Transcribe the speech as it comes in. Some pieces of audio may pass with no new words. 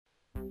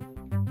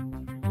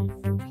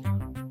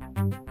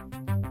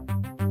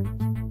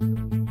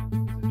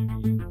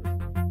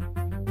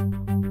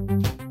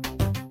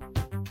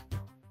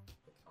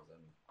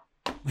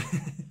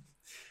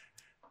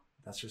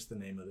That's just the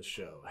name of the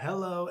show.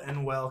 Hello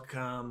and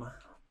welcome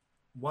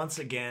once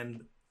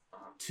again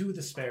to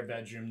the spare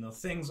bedroom. Though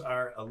things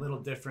are a little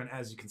different,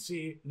 as you can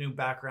see. New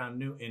background,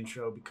 new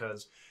intro,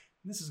 because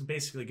this is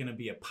basically going to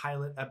be a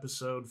pilot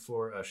episode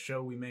for a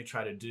show we may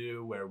try to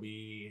do where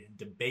we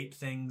debate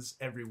things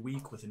every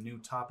week with a new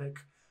topic.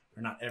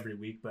 Or not every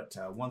week, but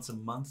once a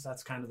month.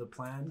 That's kind of the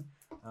plan.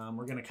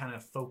 We're going to kind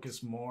of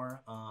focus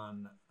more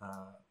on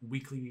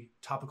weekly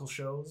topical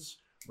shows,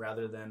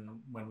 rather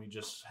than when we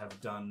just have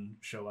done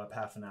show up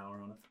half an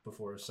hour on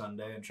before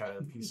Sunday and try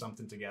to piece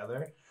something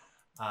together.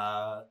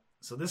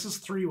 So this is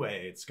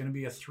three-way. It's going to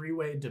be a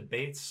three-way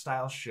debate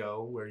style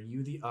show where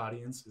you, the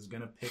audience, is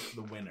going to pick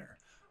the winner.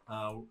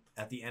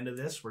 At the end of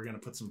this, we're going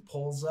to put some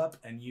polls up,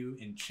 and you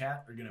in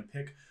chat are going to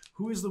pick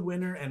who is the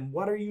winner. And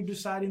what are you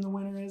deciding the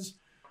winner is?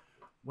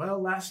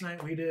 Well, last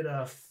night we did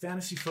a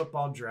fantasy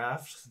football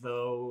draft,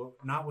 though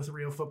not with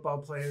real football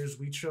players.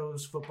 We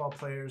chose football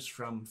players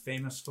from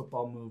famous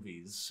football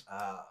movies.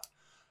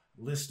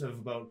 List of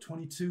about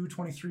 22,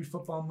 23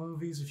 football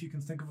movies. If you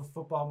can think of a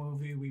football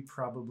movie, we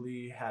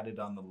probably had it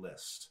on the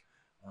list,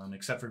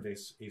 except for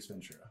Ace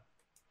Ventura.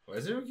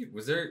 Was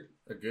there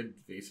a good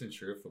Ace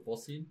Ventura football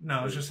scene?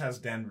 No, it just has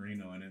Dan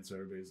Marino in it, so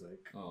everybody's like,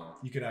 oh,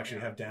 you could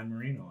actually have Dan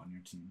Marino on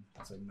your team.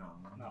 It's like, no,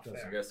 not it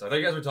fair. I guess. I thought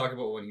you guys were talking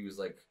about when he was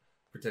like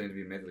pretending to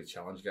be a mentally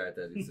challenged guy at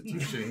that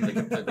institution,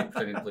 like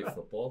pretending to play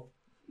football.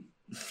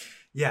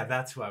 Yeah,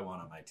 that's who I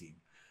want on my team.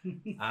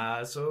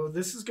 So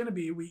this is going to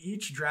be, we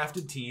each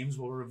drafted teams.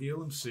 We'll reveal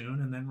them soon,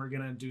 and then we're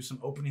going to do some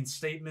opening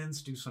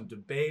statements, do some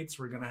debates.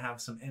 We're going to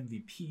have some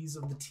MVPs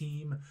of the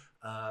team,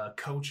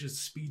 coaches'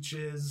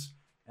 speeches,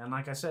 and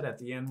like I said, at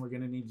the end, we're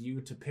going to need you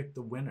to pick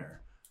the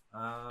winner.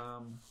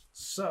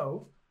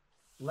 So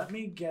let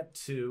me get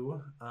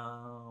to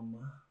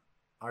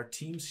our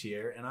teams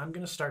here, and I'm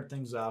going to start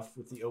things off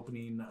with the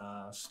opening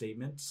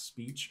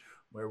speech,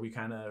 where we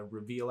kind of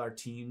reveal our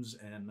teams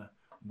and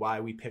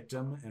why we picked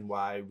them and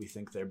why we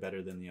think they're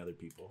better than the other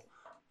people.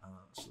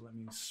 So let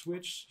me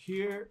switch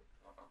here,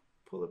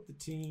 pull up the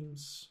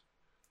teams,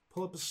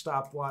 pull up a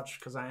stopwatch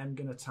because I am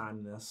going to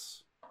time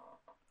this.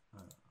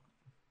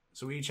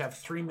 So we each have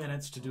 3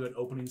 minutes to do an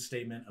opening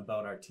statement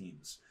about our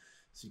teams.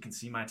 So you can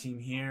see my team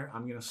here.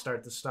 I'm going to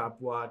start the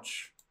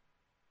stopwatch.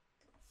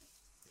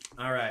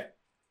 All right.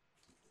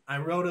 I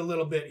wrote a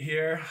little bit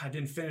here. I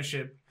didn't finish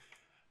it.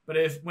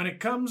 But when it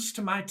comes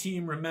to my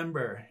team,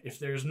 remember, if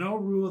there's no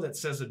rule that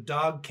says a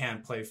dog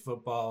can't play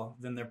football,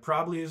 then there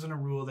probably isn't a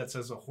rule that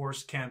says a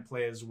horse can't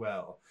play as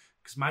well.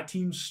 Because my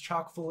team's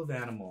chock full of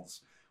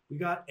animals. We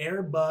got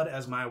Air Bud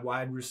as my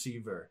wide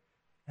receiver.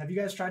 Have you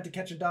guys tried to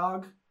catch a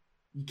dog?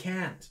 You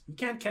can't. You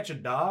can't catch a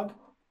dog.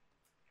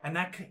 And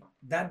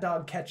that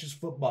dog catches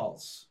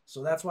footballs.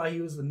 So that's why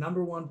he was the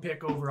 #1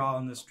 pick overall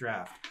in this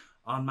draft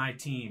on my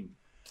team.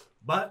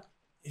 But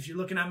if you're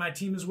looking at my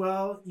team as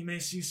well, you may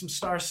see some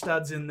star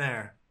studs in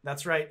there.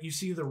 That's right. You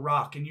see the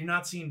Rock, and you're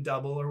not seeing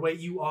double, or wait,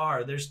 you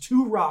are. There's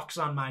 2 Rocks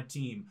on my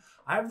team.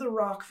 I have the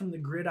Rock from the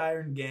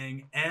Gridiron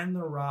Gang and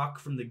the Rock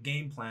from the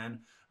Game Plan,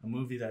 a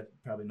movie that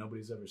probably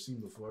nobody's ever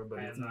seen before. But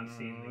I have not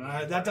seen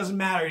that doesn't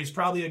matter. He's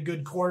probably a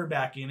good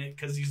quarterback in it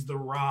because he's the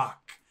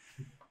Rock.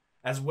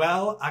 As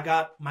well, I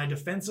got my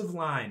defensive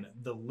line,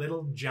 the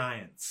Little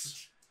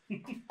Giants.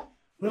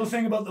 Little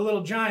thing about the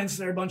Little Giants,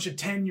 they're a bunch of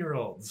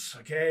 10-year-olds,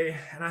 okay?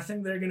 And I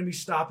think they're going to be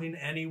stopping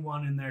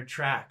anyone in their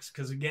tracks.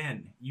 Because,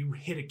 again, you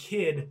hit a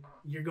kid,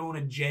 you're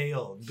going to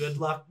jail. Good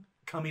luck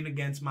coming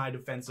against my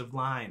defensive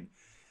line.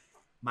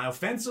 My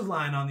offensive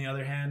line, on the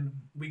other hand,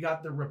 we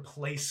got the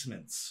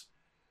replacements.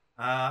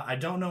 I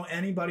don't know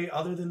anybody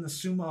other than the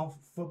sumo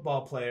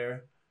football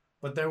player,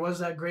 but there was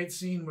that great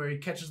scene where he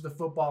catches the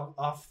football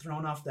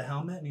thrown off the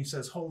helmet, and he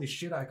says, "Holy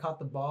shit, I caught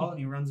the ball," and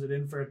he runs it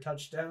in for a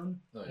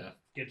touchdown. Oh, yeah.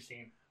 Good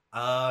scene.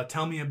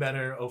 Tell me a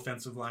better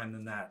offensive line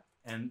than that,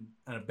 and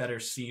a better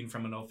scene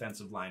from an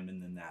offensive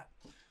lineman than that.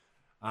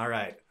 All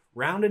right.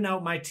 Rounding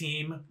out my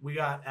team, we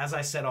got, as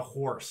I said, a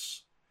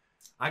horse.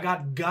 I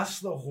got Gus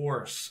the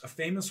Horse, a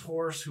famous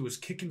horse who was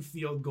kicking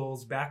field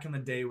goals back in the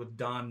day with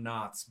Don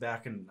Knotts,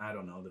 back in, I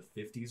don't know,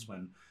 the 50s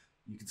when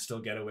you could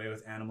still get away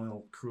with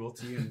animal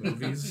cruelty in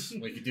movies.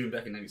 Well, you could do it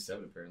back in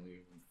 97,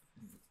 apparently.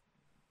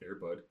 Air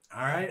Bud.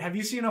 All right. Have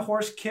you seen a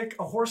horse kick?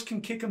 A horse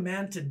can kick a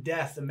man to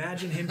death.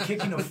 Imagine him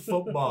kicking a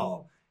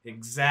football.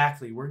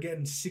 Exactly. We're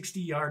getting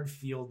 60-yard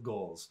field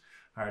goals.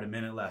 All right, a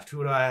minute left.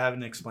 Who do I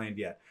haven't explained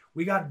yet?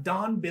 We got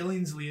Don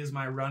Billingsley as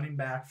my running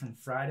back from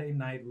Friday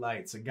Night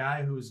Lights, a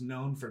guy who is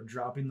known for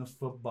dropping the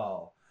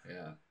football.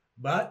 Yeah.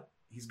 But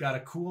he's got a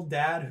cool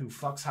dad who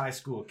fucks high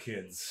school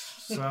kids.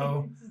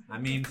 So, I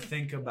mean,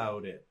 think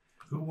about it.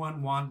 Who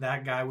wouldn't want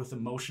that guy with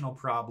emotional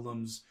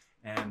problems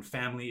and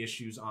family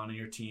issues on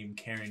your team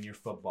carrying your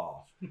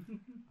football?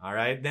 All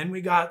right. Then we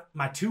got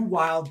my 2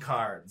 wild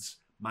cards,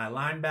 my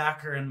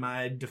linebacker and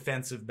my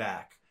defensive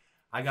back.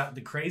 I got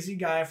the crazy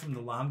guy from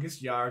The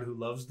Longest Yard who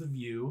loves The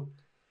View,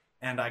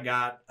 And I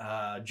got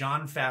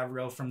John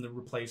Favreau from the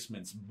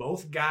replacements.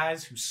 Both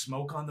guys who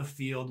smoke on the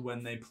field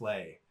when they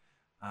play.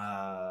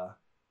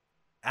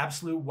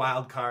 Absolute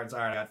wild cards. All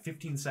right, I got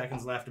 15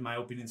 seconds left in my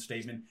opening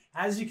statement.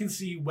 As you can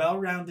see,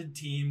 well-rounded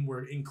team.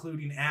 We're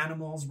including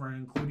animals. We're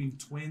including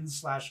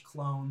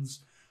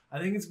twins/clones. I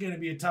think it's going to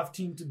be a tough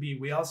team to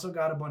beat. We also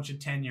got a bunch of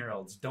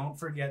 10-year-olds. Don't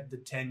forget the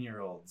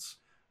 10-year-olds.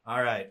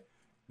 All right,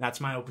 that's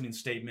my opening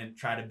statement.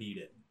 Try to beat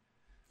it.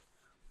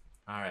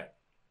 All right.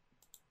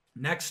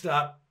 Next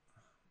up.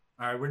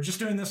 All right, we're just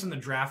doing this in the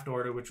draft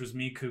order, which was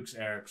me, Kooks,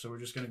 Eric. So we're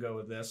just going to go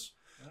with this.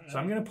 Right. So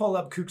I'm going to pull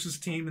up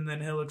Kooks' team, and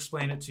then he'll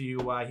explain it to you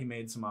why he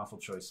made some awful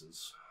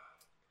choices.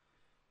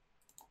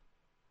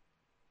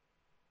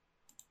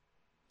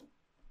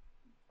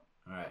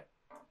 All right.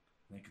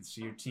 They can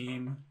see your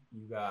team.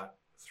 You got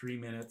 3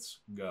 minutes.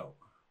 Go.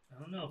 I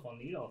don't know if I'll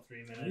need all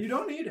 3 minutes. You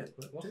don't need it.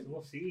 But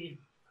we'll see.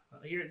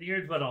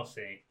 Here's what I'll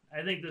say.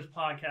 I think this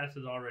podcast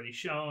has already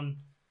shown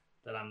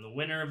that I'm the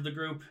winner of the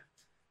group.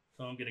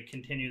 So I'm going to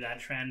continue that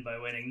trend by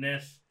winning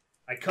this.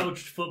 I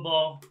coached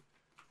football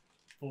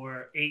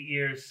for 8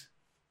 years.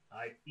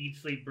 I eat,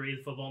 sleep,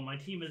 breathe football. My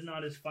team is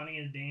not as funny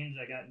as Dane's.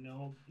 I got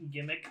no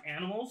gimmick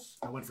animals.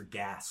 I went for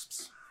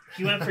gasps.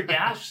 You went for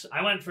gasps?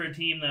 I went for a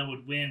team that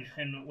would win.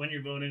 And when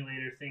you're voting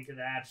later, think of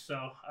that.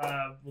 So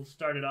we'll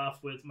start it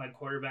off with my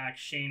quarterback,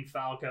 Shane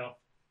Falco.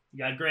 You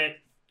got grit.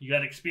 You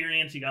got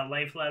experience. You got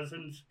life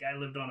lessons. Guy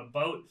lived on a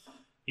boat.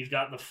 He's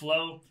got the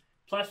flow.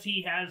 Plus,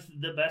 he has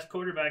the best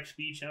quarterback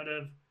speech out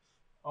of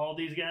all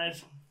these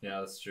guys. Yeah,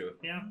 that's true.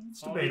 Yeah,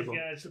 it's debatable.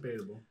 It's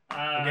debatable.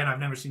 Again, I've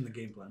never seen the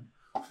game plan.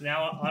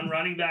 Now, on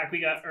running back,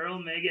 we got Earl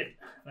Meggett.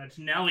 That's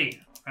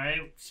Nelly. All right,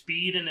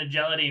 speed and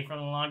agility from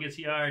the longest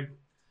yard.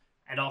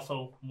 And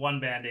also one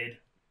Band-Aid,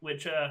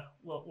 which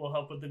will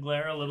help with the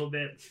glare a little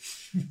bit.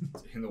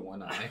 In the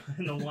one eye.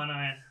 In the one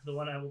eye. The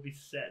one eye will be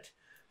set.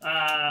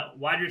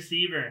 Wide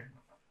receiver.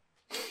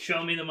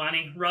 Show me the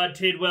money. Rod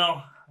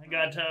Tidwell. I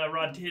got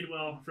Rod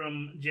Tidwell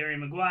from Jerry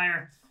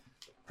Maguire.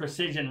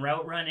 Precision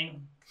route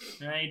running,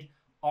 right?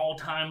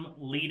 All-time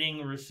leading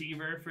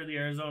receiver for the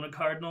Arizona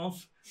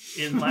Cardinals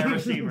is my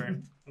receiver,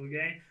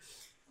 okay?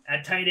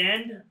 At tight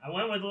end, I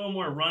went with a little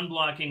more run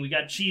blocking. We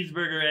got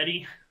Cheeseburger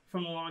Eddie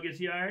from the longest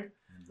yard.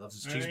 He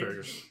loves his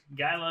cheeseburgers.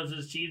 Guy loves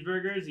his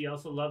cheeseburgers. He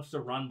also loves to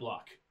run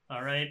block,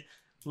 all right?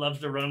 Loves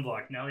to run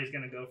block. Now he's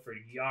going to go for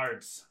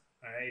yards,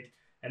 all right?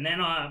 And then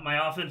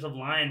my offensive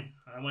line,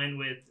 I went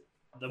with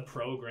The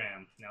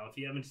Program. Now, if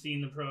you haven't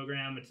seen The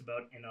Program, it's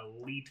about an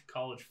elite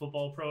college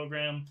football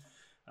program.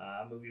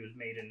 Movie was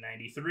made in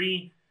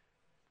 93.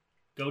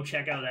 Go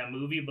check out that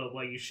movie, but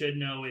what you should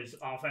know is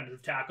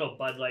offensive tackle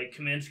Bud Light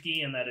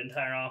Kaminsky and that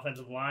entire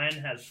offensive line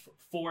has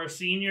 4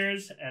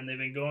 seniors, and they've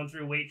been going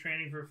through weight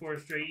training for 4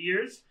 straight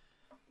years.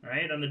 All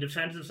right, on the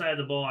defensive side of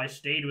the ball, I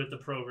stayed with The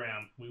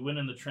Program. We win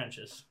in the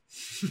trenches.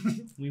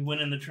 We win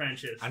in the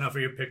trenches. I know for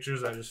your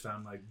pictures, I just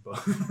found like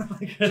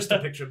just a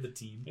picture of the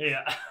team.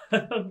 Yeah.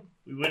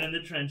 We win in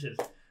the trenches.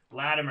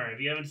 Latimer. If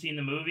you haven't seen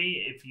the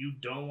movie, if you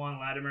don't want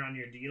Latimer on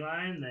your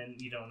D-line, then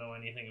you don't know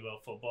anything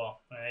about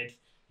football, right?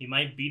 He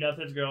might beat up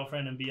his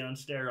girlfriend and be on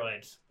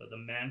steroids, but the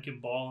man can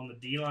ball on the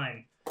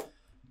D-line.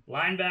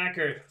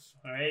 Linebackers.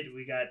 All right,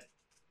 we got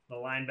the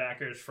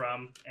linebackers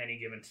from Any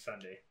Given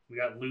Sunday. We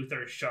got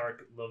Luther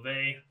Shark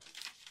LeVay,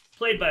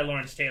 played by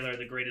Lawrence Taylor,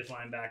 the greatest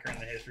linebacker in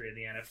the history of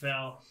the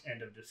NFL.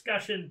 End of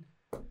discussion.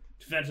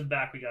 Defensive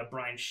back, we got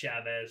Brian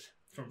Chavez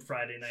from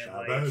Friday Night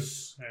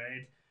Lights. All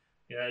right.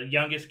 Yeah,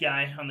 youngest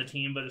guy on the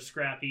team, but a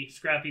scrappy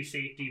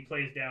safety,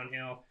 plays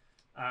downhill.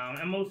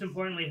 And most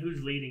importantly,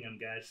 who's leading him,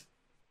 guys?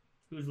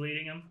 Who's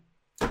leading him?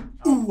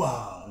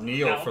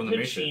 Neo from the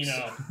Matrix.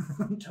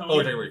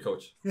 Oh, they were your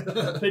coach.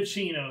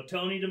 Pacino,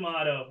 Tony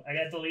D'Amato. I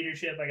got the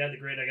leadership, I got the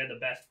grit, I got the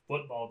best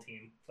football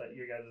team. But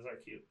your guys are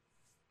cute.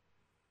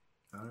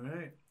 All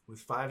right. With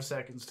 5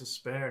 seconds to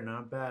spare.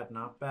 Not bad,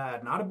 not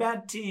bad. Not a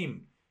bad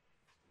team.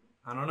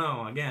 I don't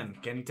know. Again,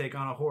 can he take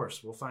on a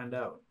horse? We'll find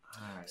out.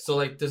 All right. So,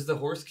 like, does the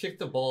horse kick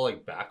the ball,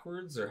 like,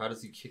 backwards? Or how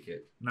does he kick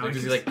it? No, like,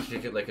 does he, like,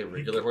 kick it like a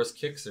regular horse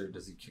kicks? Or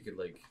does he kick it,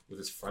 like, with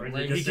his front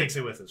legs? He kicks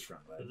it with his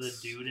front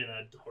legs. The dude in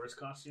a horse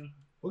costume?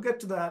 We'll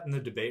get to that in the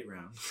debate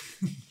round.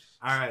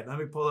 All right. Let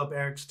me pull up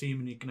Eric's team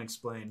and he can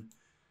explain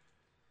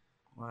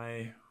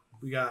why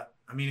we got...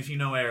 I mean, if you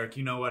know Eric,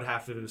 you know what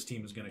half of his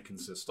team is going to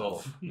consist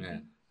of. Oh,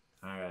 man.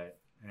 All right.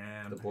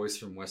 And the boys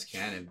from West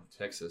Cannon,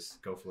 Texas.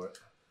 Go for it.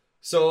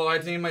 So I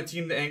named my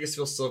team the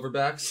Angusville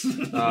Silverbacks.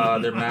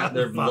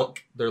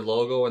 Their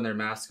logo and their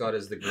mascot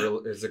is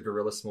a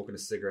gorilla smoking a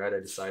cigarette.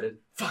 I decided.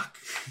 Fuck.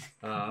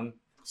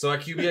 So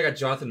at QB I got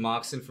Jonathan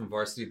Moxon from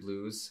Varsity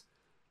Blues.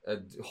 A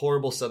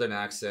horrible Southern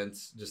accent,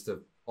 just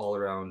a all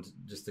around,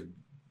 just a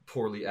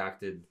poorly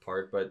acted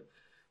part. But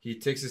he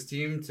takes his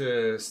team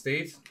to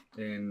state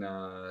in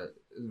the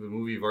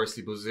movie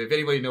Varsity Blues. If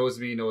anybody knows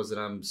me, knows that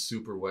I'm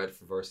super wet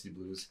for Varsity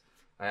Blues.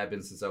 I have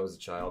been since I was a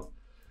child.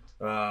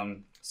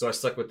 So I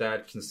stuck with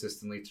that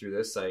consistently through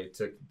this. I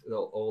took the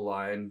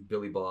O-line,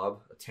 Billy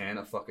Bob,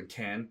 a fucking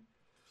 10.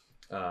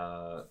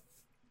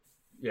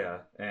 Yeah,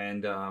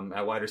 and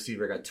at wide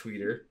receiver I got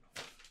Tweeter.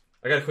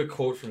 I got a quick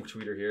quote from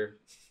Tweeter here.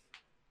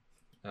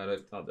 I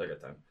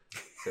got time.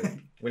 So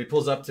when he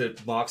pulls up to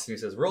Mox and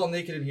he says, "We're all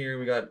naked in here.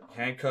 We got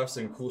handcuffs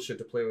and cool shit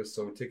to play with.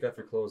 So take off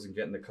your clothes and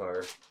get in the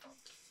car."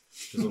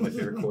 Which is one of my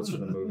favorite quotes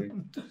from the movie.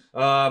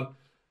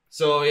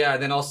 So yeah,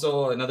 and then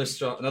also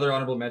another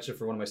honorable mention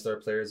for one of my star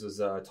players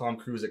was Tom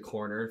Cruise at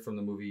corner from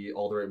the movie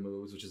All the Right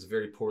Moves, which is a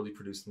very poorly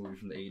produced movie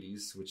from the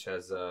 80s, which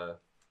has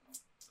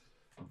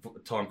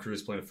Tom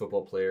Cruise playing a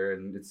football player,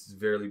 and it's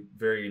very,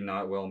 very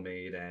not well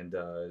made. And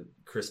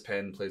Chris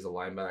Penn plays a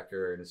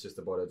linebacker, and it's just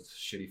about a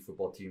shitty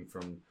football team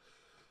from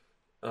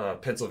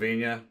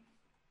Pennsylvania.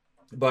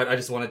 But I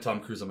just wanted Tom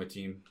Cruise on my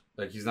team.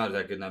 Like, he's not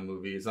that good in that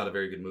movie. It's not a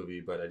very good movie,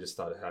 but I just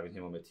thought having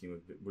him on my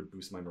team would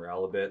boost my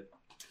morale a bit.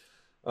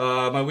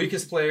 My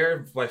weakest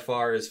player by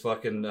far is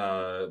fucking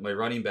my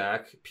running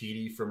back,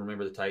 Petey from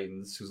Remember the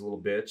Titans, who's a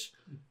little bitch.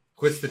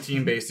 Quits the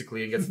team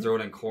basically and gets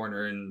thrown in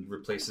corner and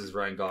replaces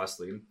Ryan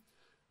Gosling.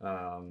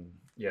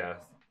 Yeah,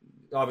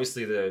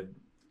 obviously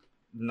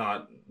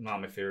not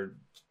my favorite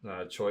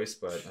choice,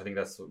 but I think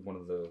that's one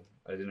of the.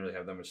 I didn't really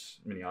have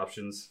many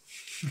options.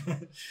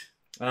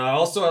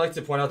 Also, I like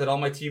to point out that all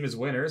my team is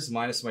winners,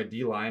 minus my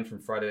D line from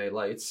Friday Night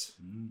Lights.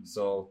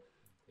 So,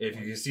 if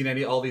you've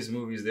seen all these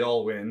movies, they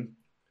all win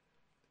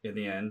in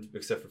the end,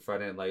 except for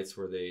Friday Night Lights,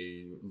 where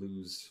they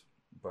lose.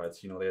 But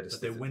they had to.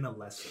 But they win a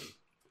lesson.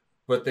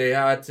 But they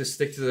had to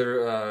stick to their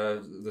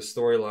the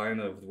storyline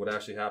of what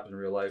actually happened in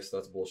real life. So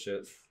that's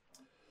bullshit.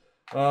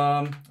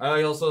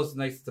 I also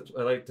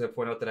like to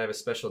point out that I have a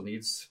special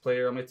needs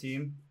player on my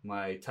team.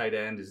 My tight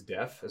end is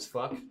deaf as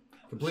fuck,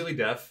 completely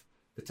deaf.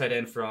 The tight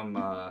end from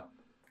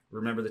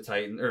Remember the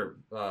Titan or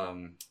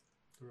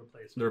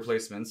the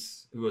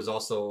Replacements, who was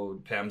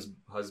also Pam's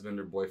husband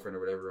or boyfriend or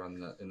whatever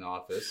in the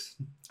Office.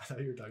 I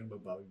thought you were talking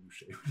about Bobby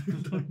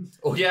Boucher.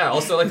 Oh yeah,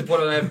 also I like to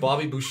point out I have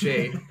Bobby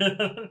Boucher,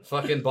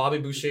 fucking Bobby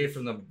Boucher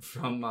from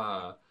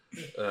the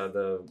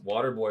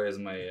Waterboy as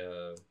my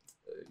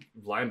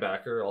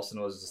linebacker, also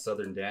known as the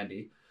Southern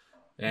Dandy,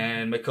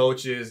 and my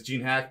coach is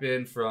Gene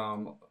Hackman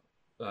from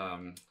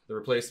the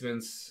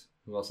Replacements.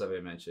 Who else have I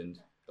mentioned?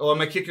 Oh, and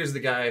my kicker is the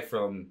guy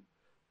from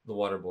the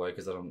Waterboy,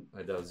 because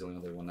that was the only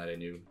other one that I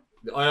knew.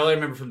 All I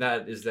remember from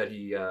that is that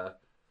he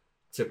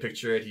to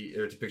picture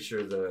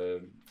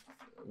the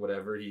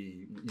whatever,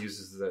 he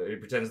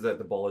pretends that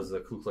the ball is the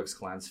Ku Klux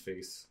Klan's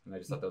face, and I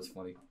just thought that was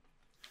funny.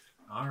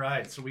 All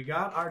right, so we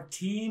got our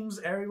teams.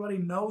 Everybody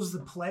knows the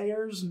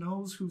players,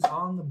 knows who's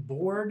on the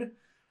board.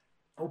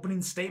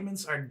 Opening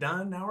statements are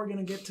done. Now we're going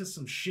to get to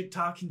some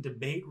shit-talking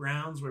debate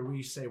rounds where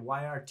we say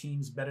why our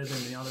team's better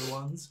than the other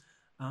ones.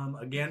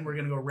 Again, we're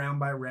going to go round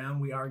by round.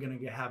 We are going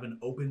to have an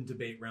open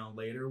debate round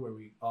later where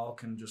we all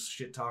can just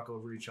shit-talk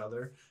over each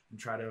other and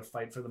try to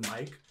fight for the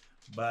mic.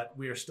 But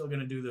we are still going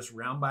to do this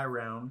round by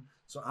round.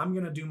 So I'm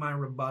going to do my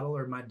rebuttal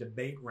or my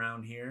debate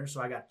round here. So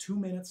I got 2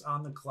 minutes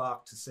on the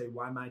clock to say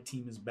why my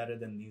team is better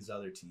than these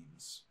other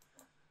teams.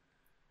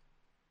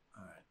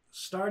 All right.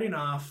 Starting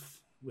off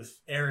with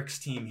Eric's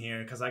team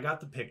here, because I got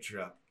the picture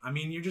up. I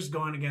mean, you're just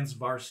going against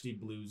Varsity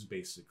Blues,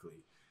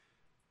 basically.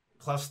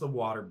 Plus the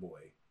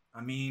Waterboy.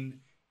 I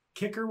mean,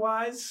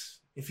 kicker-wise,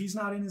 if he's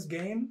not in his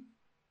game,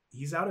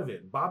 he's out of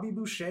it. Bobby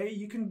Boucher,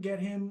 you can get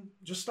him,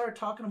 just start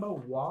talking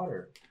about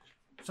water.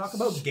 Talk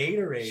about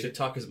Gatorade. Shit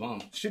talk his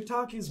mom. Shit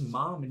talk his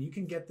mom, and you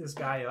can get this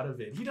guy out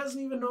of it. He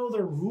doesn't even know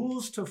the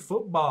rules to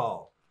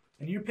football.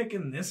 And you're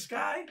picking this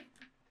guy?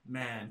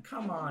 Man,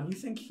 come on. You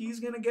think he's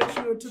going to get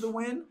you to the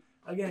win?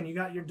 Again, you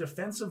got your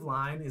defensive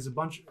line is a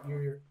bunch...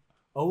 Your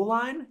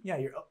O-line? Yeah,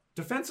 your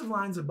defensive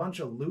line's a bunch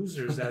of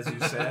losers, as you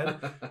said.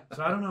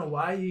 So I don't know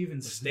why you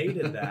even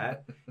stated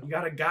that. You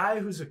got a guy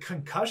who's a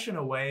concussion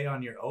away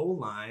on your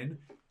O-line.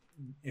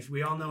 If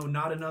we all know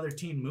Not Another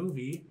Teen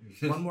Movie,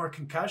 one more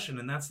concussion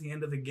and that's the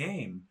end of the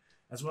game.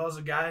 As well as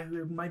a guy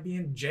who might be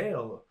in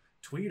jail.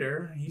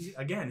 Tweeter, he's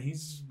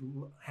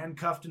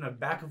handcuffed in the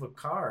back of a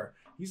car.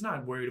 He's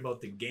not worried about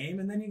the game.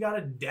 And then you got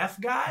a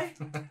deaf guy?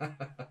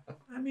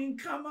 I mean,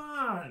 come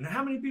on.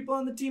 How many people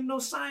on the team know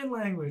sign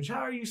language?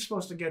 How are you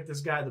supposed to get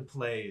this guy the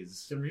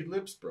plays? Can read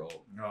lips, bro.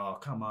 Oh,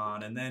 come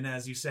on. And then,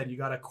 as you said, you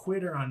got a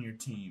quitter on your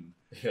team.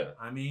 Yeah.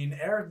 I mean,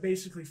 Eric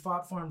basically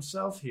fought for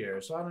himself here,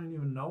 so I don't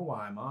even know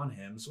why I'm on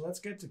him. So let's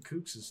get to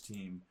Kooks'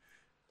 team.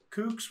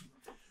 Kooks,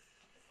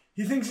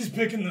 he thinks he's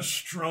picking the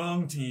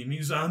strong team.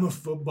 I'm a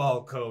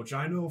football coach.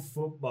 I know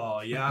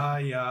football.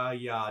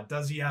 Yeah.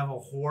 Does he have a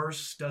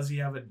horse? Does he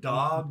have a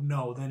dog?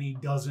 No, then he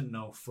doesn't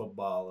know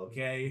football,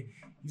 okay?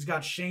 He's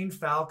got Shane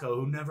Falco,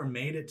 who never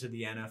made it to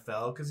the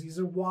NFL because he's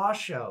a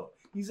washout.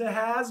 He's a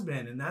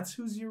has-been, and that's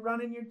who's you're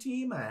running your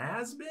team? A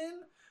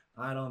has-been?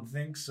 I don't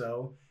think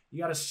so. You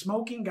got a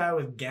smoking guy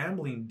with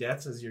gambling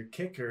debts as your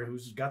kicker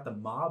who's got the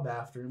mob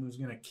after him, who's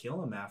going to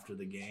kill him after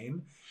the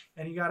game.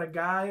 And you got a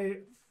guy,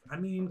 I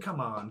mean, come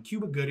on.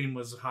 Cuba Gooding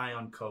was high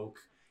on coke.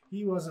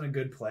 He wasn't a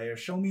good player.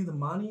 Show me the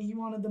money. He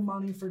wanted the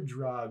money for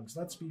drugs.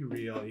 Let's be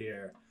real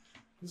here.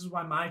 This is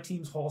why my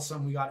team's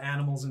wholesome. We got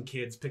animals and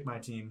kids. Pick my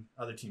team.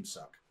 Other teams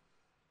suck.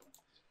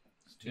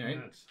 All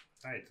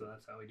right, so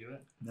that's how we do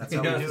it. That's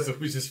how we do it. So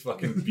we just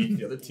fucking beat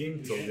the other team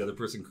until the other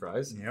person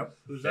cries. Yep.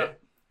 Who's up?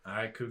 All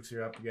right, Kooks,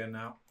 you're up again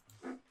now.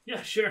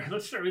 Yeah, sure.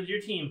 Let's start with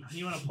your team.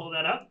 You want to pull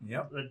that up?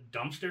 Yep. The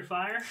dumpster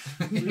fire.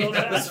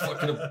 That's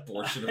fucking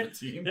abortion of a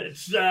team.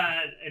 It's you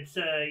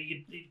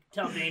can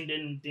tell Dane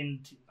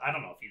didn't. I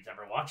don't know if he's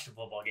ever watched a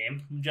football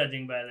game,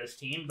 judging by this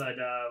team, but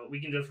we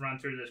can just run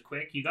through this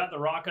quick. You got the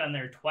Rock on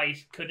there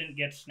twice. Couldn't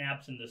get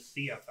snaps in the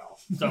CFL.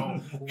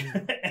 So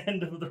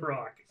end of the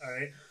Rock. All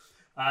right.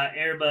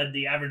 Airbud,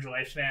 the average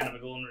lifespan of a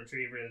golden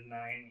retriever is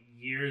 9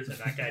 years, and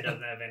that guy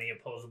doesn't have any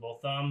opposable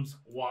thumbs.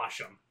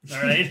 Wash him.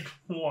 All right,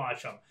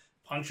 wash him.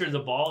 Puncture the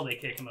ball, they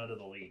kick him out of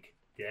the league.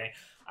 Okay,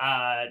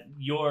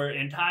 your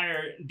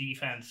entire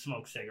defense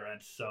smokes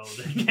cigarettes, so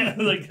they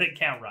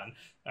can't run.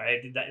 All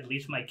right, at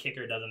least my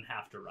kicker doesn't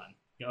have to run.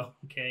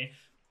 Okay.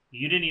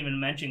 You didn't even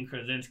mention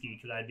Krasinski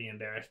because I'd be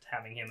embarrassed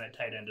having him at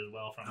tight end as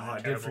well from that I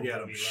did terrible forget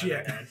him. movie.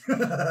 Shit.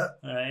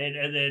 All right,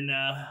 and then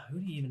who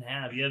do you even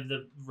have? You have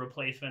the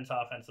replacements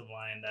offensive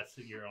line. That's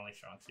your only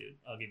strong suit.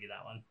 I'll give you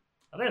that one.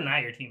 Other than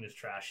that, your team is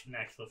trash.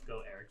 Next, let's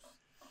go, Eric.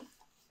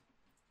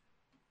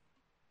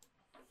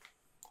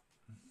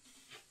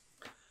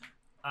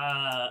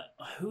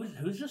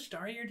 Who's the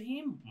star of your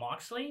team?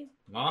 Moxley?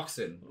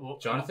 Moxon.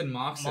 Jonathan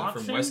Moxon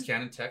from West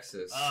Cannon,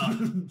 Texas.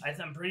 I'm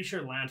pretty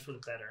sure Lance was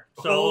better.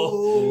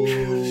 So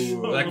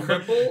that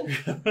cripple?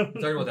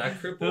 Talking about that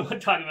cripple? I'm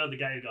talking about the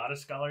guy who got a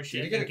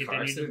scholarship Did he get and a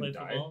car continued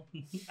to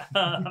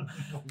accident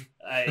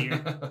play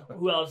football.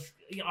 Who else?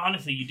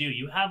 Honestly, you do.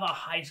 You have a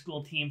high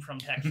school team from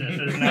Texas.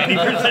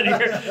 90% of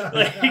your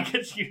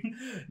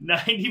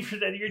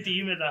 90% of your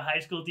team is a high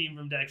school team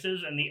from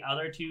Texas, and the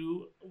other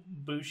two,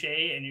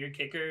 Boucher and your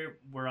kicker,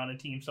 were on a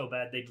team so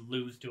bad they'd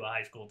lose to a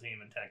high school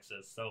team in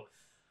Texas. So,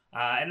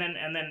 and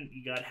then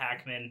you got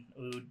Hackman,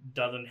 who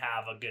doesn't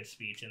have a good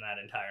speech in that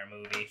entire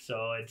movie,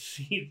 so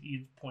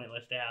he's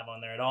pointless to have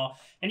on there at all.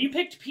 And you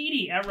picked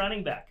Petey at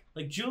running back,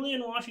 like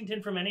Julian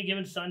Washington from Any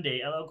Given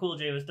Sunday. LL Cool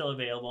J was still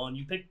available, and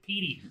you picked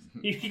Petey.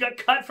 He got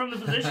cut from the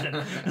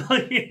position.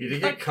 He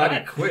didn't get cut. He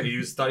quit.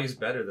 He thought he was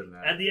better than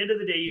that. At the end of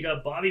the day, you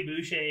got Bobby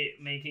Boucher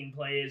making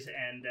plays,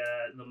 and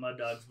the Mud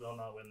Dogs will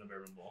not win the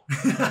Bourbon Bowl.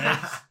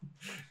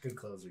 Good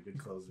closer. Good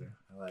closer.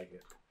 I like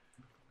it.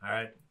 All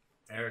right,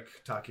 Eric,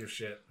 talk your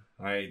shit.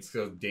 All right, let's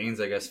go Dane's,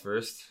 I guess,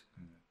 first.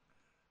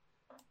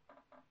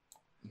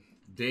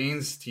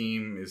 Dane's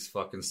team is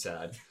fucking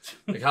sad.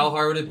 Like, how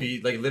hard would it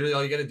be? Like, literally,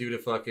 all you gotta do to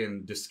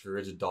fucking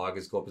discourage a dog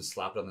is go up and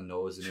slap it on the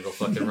nose, and it'll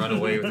fucking run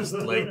away with his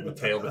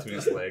tail between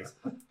his legs.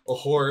 A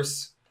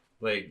horse,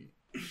 like,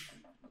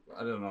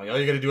 I don't know. All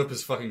you gotta do up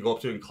is fucking go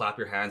up to it and clap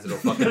your hands. It'll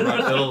fucking run.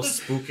 It'll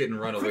spook it and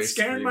run away. Quit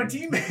scaring my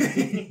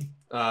teammate.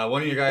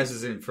 One of you guys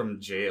is from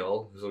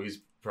jail, so he's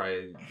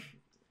probably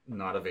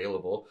not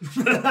available.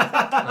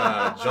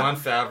 John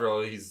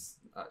Favreau,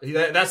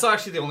 that's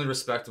actually the only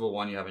respectable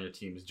one you have on your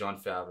team is John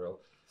Favreau.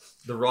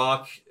 The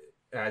Rock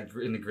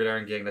in the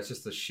Gridiron Gang, that's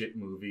just a shit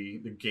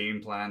movie. The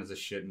Game Plan is a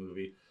shit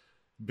movie.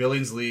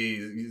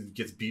 Billingsley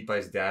gets beat by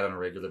his dad on a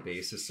regular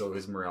basis, so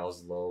his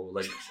morale's low.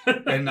 Like,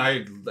 and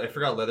I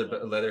forgot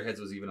Leatherheads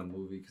was even a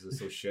movie because it's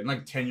so shit. And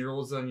like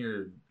 10-year-olds on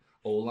your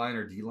O-line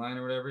or D-line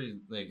or whatever,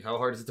 like, how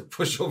hard is it to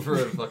push over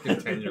a fucking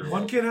 10-year-old?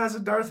 One kid has a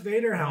Darth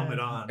Vader helmet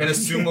on. And a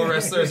sumo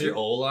wrestler is your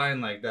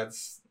O-line? Like,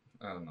 that's,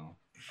 I don't know.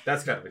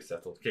 That's kind of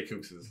acceptable. Okay,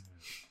 Kooks is.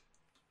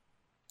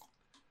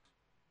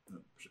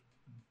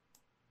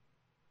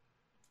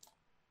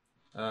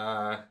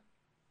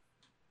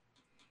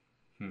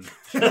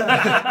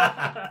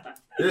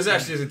 Yours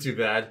actually isn't too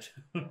bad.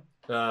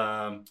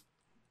 Yeah,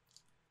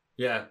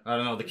 I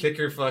don't know. The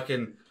kicker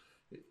fucking,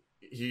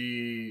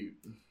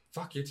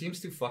 fuck, your team's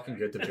too fucking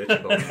good to bitch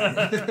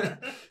about.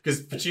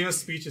 Because Pacino's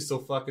speech is so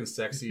fucking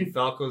sexy.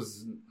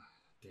 Falco's,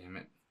 damn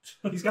it.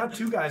 He's got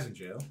 2 guys in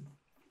jail.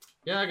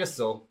 Yeah, I guess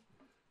so.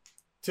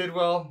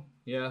 Tidwell,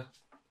 yeah.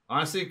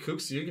 Honestly,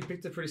 Kooks, you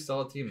picked a pretty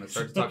solid team. It's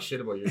hard to talk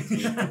shit about your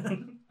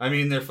team. I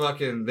mean, they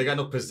got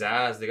no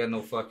pizzazz. They got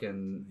no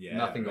fucking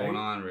nothing going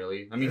on,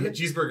 really. I mean, the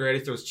cheeseburger Eddie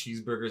throws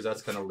cheeseburgers.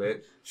 That's kind of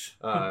lit.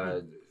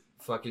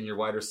 Fucking your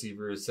wide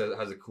receiver has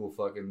a cool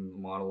fucking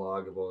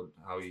monologue about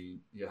how he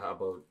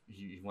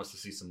wants to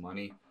see some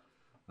money.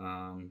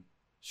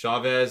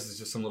 Chavez is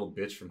just some little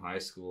bitch from high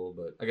school,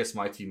 but I guess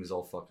my team is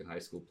all fucking high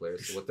school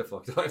players. So what the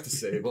fuck do I have to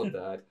say about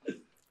that?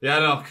 Yeah, I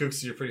know,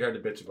 Kooks, you're pretty hard to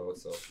bitch about.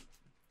 So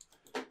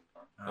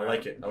I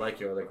like it. I like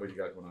you. I like what you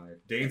got going on here.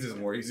 Dane's is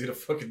more easy to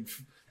fucking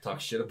talk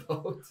shit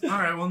about. All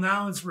right, well,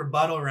 now it's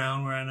rebuttal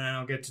round where I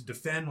don't get to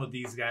defend what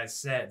these guys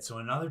said. So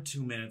another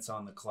 2 minutes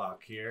on the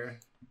clock here.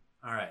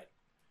 All right.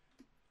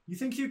 You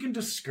think you can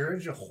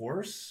discourage a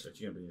horse? Are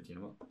you gonna bring your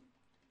team up?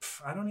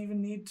 I don't even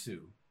need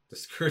to.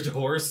 Discourage a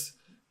horse?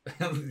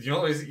 You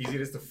know how easy it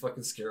is to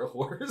fucking scare a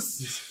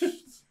horse?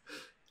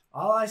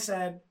 All I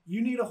said,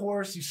 you need a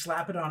horse, you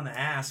slap it on the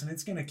ass, and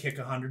it's going to kick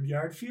a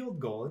 100-yard field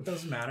goal. It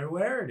doesn't matter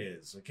where it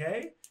is,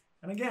 okay?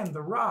 And again,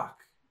 The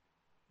Rock.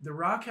 The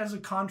Rock has a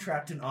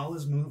contract in all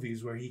his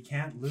movies where he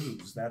can't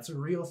lose. That's a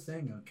real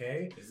thing,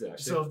 okay? Exactly.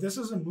 So if this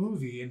is a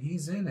movie and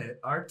he's in it,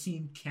 our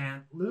team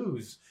can't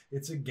lose.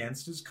 It's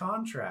against his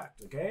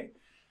contract, okay?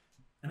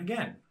 And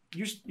again,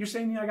 you're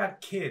saying I got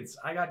kids.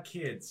 I got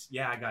kids.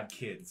 Yeah, I got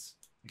kids.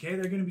 Okay,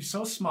 they're going to be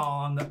so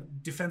small on the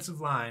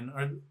defensive line.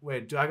 Or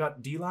wait, do I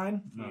got D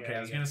line? Okay, Yeah, I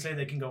was going to say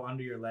they can go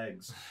under your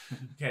legs.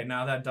 Okay,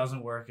 now that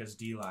doesn't work as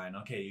D line.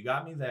 Okay, you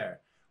got me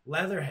there.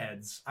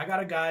 Leatherheads. I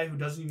got a guy who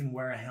doesn't even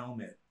wear a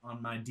helmet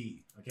on my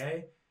D.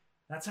 Okay,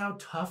 that's how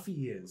tough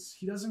he is.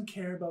 He doesn't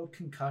care about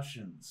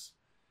concussions.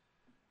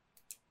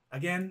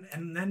 Again,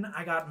 and then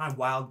I got my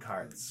wild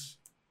cards.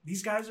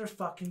 These guys are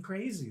fucking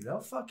crazy.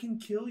 They'll fucking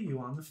kill you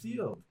on the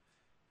field.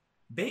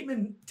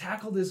 Bateman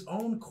tackled his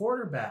own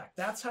quarterback.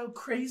 That's how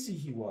crazy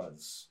he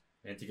was.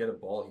 And to get a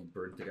ball, he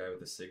burnt the guy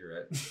with a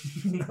cigarette.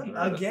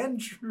 Again,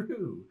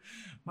 true.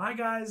 My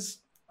guys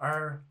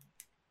are...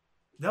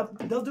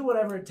 They'll do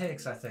whatever it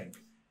takes, I think.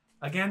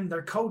 Again,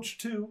 their coach,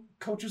 too,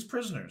 coaches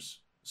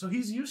prisoners. So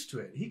he's used to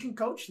it. He can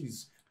coach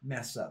these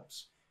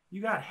mess-ups.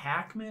 You got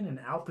Hackman and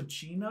Al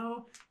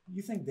Pacino.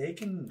 You think they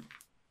can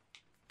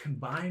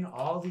combine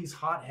all these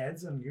hot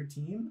heads on your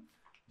team?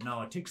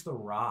 No, it takes the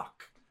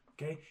Rock.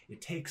 Okay?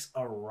 It takes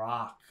a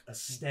rock, a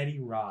steady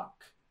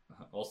rock.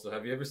 Also,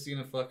 have you ever seen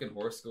a fucking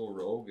horse go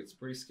rogue? It's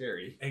pretty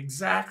scary.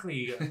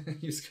 Exactly.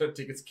 You just gotta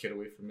take its kid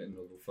away from it and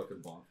it'll go fucking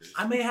bonkers.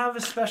 I may have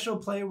a special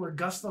play where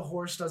Gus the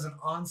horse does an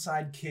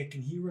onside kick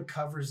and he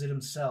recovers it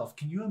himself.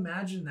 Can you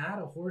imagine that?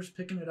 A horse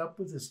picking it up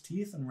with his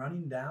teeth and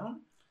running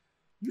down?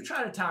 You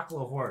try to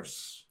tackle a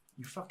horse,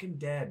 you're fucking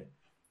dead.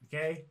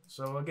 Okay?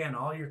 So again,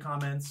 all your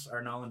comments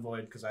are null and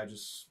void because I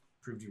just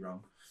proved you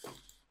wrong.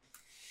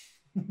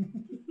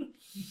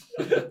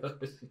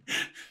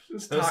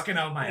 Just talking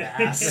out my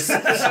ass.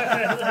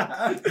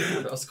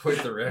 That was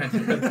quite the rant.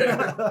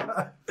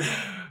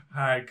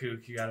 All right,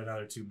 Kook, you got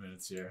another 2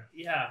 minutes here.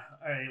 Yeah,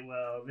 alright,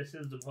 well, this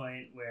is the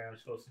point where I'm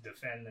supposed to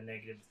defend the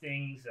negative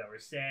things that were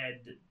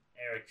said.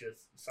 Eric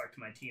just sucked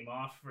my team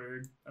off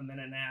for a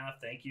minute and a half.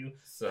 Thank you. I don't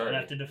Sorry.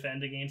 have to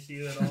defend against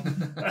you at all.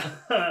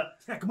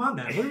 Yeah, come on,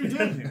 man. What are we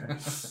doing here?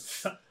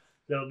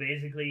 So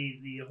basically,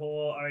 the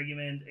whole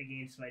argument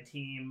against my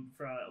team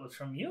was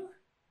from you?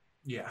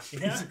 Yeah.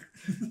 Yeah.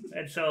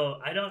 And so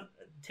I don't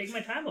take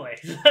my time away.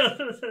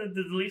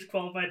 The least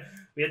qualified.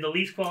 We had the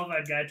least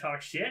qualified guy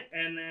talk shit,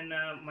 and then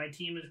my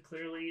team is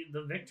clearly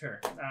the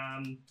victor.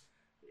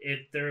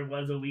 If there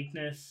was a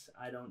weakness,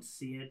 I don't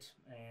see it,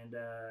 and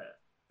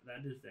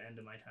that is the end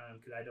of my time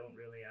because I don't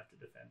really have to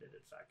defend it.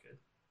 It's that good.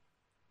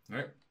 All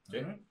right.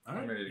 Okay. All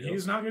right. I'm ready to go.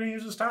 He's not going to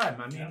use his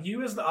time. I mean, Yeah.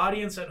 you as the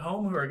audience at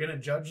home who are going to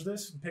judge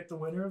this and pick the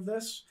winner of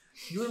this,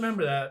 you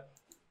remember that.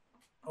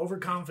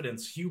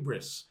 Overconfidence,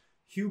 hubris.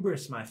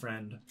 Hubris, my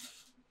friend.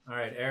 All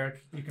right,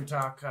 Eric, you can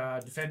talk,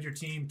 defend your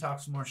team, talk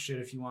some more shit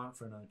if you want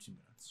for another 2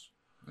 minutes.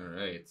 All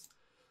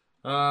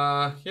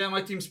right. Yeah,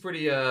 my team's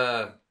pretty,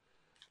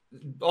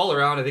 all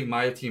around, I think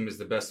my team is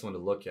the best one to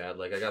look at.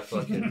 Like, I got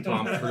fucking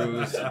Tom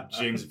Cruise,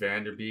 James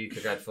Vanderbeek.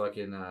 I got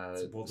fucking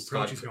That's a bold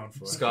approach he's going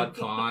for. Scott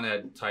Conn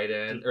at tight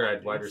end, or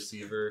at wide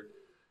receiver.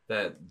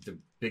 The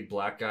big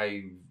black guy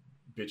who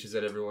bitches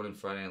at everyone in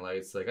Friday Night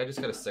Lights. Like, I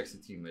just got a sexy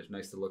team. It's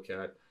nice to look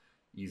at,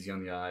 easy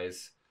on the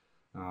eyes.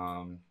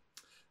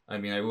 I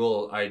mean,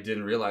 I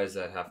didn't realize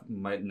that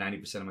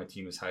 90% of my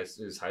team is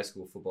high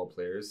school football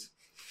players.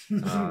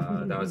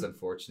 That was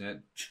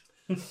unfortunate.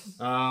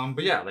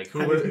 But yeah, like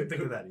I didn't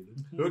think of that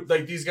either.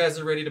 like these guys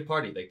are ready to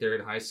party. Like they're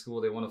in high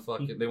school, they want to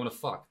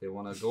fuck, they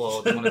want to go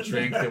out, they want to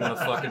drink, they want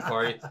to fucking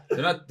party.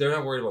 They're not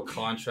worried about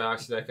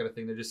contracts, that kind of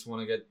thing. They just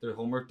want to get their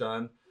homework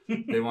done.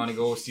 They want to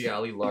go see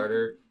Ali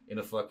Larder in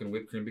a fucking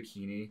whipped cream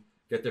bikini,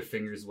 get their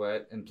fingers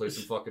wet, and play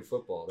some fucking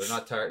football. They're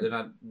not tired. They're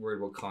not worried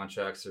about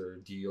contracts or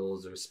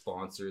deals or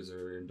sponsors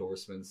or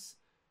endorsements.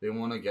 They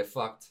want to get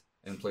fucked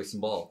and play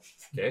some ball.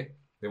 Okay,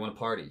 they want to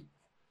party.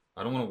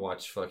 I don't want to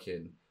watch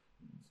fucking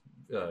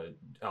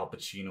Al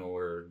Pacino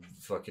or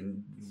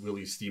fucking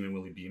Willie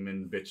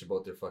Beeman bitch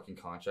about their fucking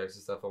contracts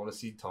and stuff. I want to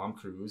see Tom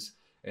Cruise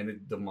and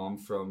the mom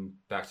from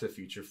Back to the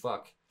Future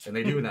fuck, and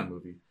they do in that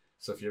movie.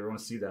 So if you ever want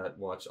to see that,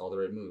 watch All the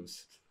Right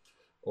Moves.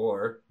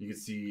 Or you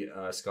could see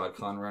Scott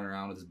Conn run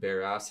around with his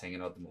bare ass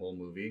hanging out the whole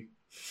movie.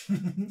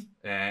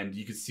 And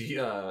you could see,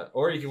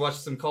 or you could watch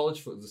some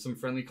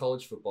friendly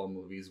college football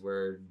movies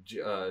where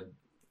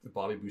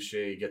Bobby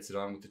Boucher gets it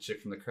on with the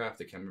chick from The Craft.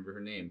 I can't remember her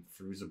name.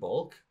 Fairuza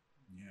Balk?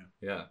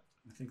 Yeah.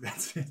 I think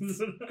that's it.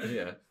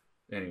 Yeah.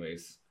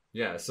 Anyways.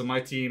 Yeah, so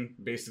my team,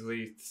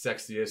 basically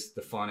sexiest,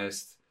 the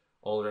funnest,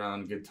 all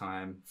around good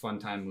time, fun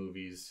time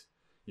movies.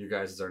 You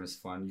guys aren't as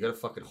fun. You got a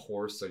fucking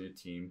horse on your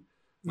team.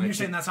 You're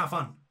saying that's not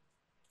fun?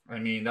 I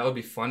mean, that would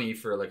be funny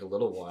for like a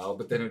little while,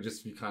 but then it would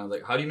just be kind of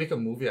like, how do you make a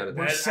movie out of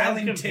We're that?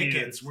 selling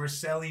tickets. We're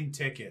selling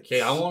tickets.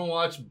 Okay, I want to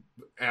watch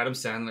Adam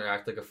Sandler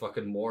act like a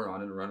fucking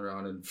moron and run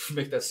around and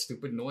make that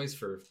stupid noise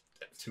for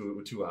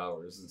 2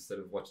 hours instead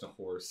of watching a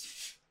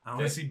horse. I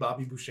want to see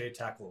Bobby Boucher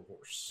tackle a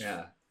horse.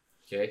 Yeah.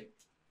 Okay.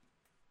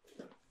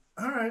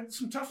 All right,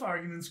 some tough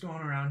arguments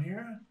going around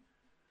here.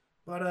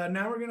 But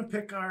now we're going to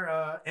pick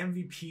our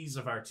MVPs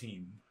of our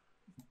team.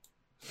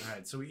 All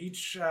right, so we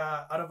each,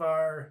 out of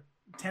our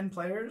 10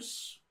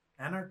 players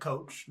and our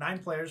coach, 9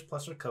 players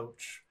plus our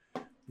coach,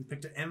 we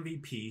picked an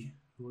MVP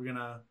who we're going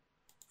to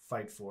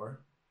fight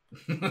for.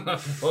 I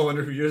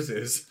wonder who yours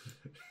is.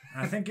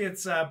 I think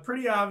it's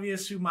pretty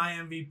obvious who my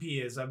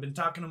MVP is. I've been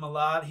talking to him a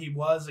lot. He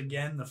was,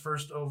 again, the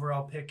first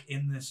overall pick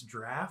in this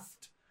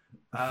draft.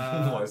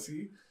 Was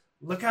he?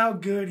 Look how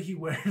good he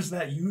wears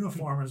that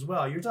uniform as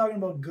well. You're talking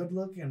about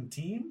good-looking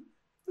team?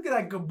 Look at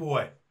that good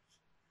boy.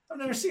 I've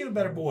never seen a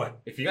better boy.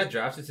 If he got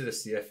drafted to the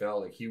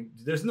CFL, like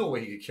there's no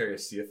way he could carry a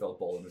CFL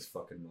ball in his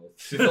fucking mouth.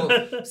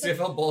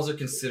 CFL balls are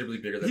considerably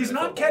bigger than He's NFL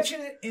not balls.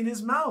 catching it in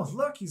his mouth.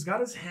 Look, he's got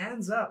his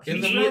hands up.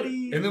 In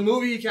the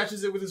movie, he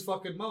catches it with his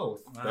fucking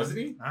mouth, doesn't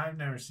he? I've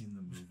never seen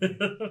the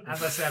movie.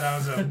 As I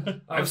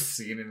said, I've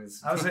seen it.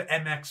 I was an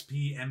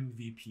MXP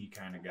MVP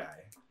kind of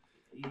guy.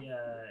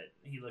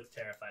 He looks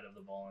terrified of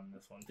the ball in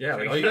this one. Yeah,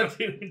 like,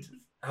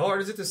 how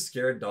hard is it to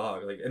scare a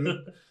dog? Like, and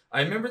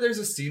I remember there's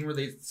a scene where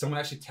someone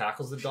actually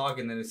tackles the dog,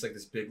 and then it's like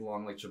this big,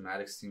 long, like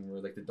dramatic scene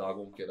where like the dog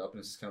won't get up and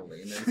it's just kind of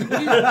laying there. It's like,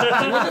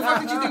 what the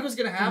fuck did you think was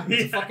gonna happen?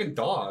 It's a fucking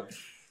dog.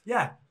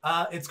 Yeah,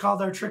 it's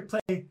called our trick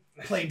play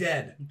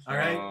dead. All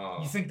right, Oh.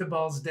 You think the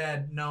ball's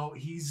dead? No,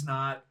 he's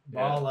not.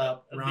 Ball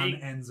up, run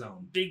end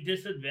zone. Big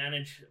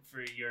disadvantage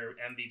for your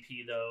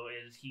MVP though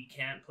is he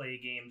can't play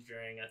games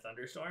during a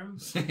thunderstorm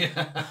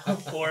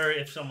or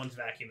if someone's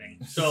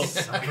vacuuming. So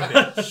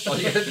all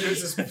you gotta do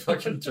is just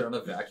fucking turn on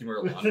a vacuum or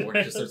a lawnmower and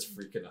he just starts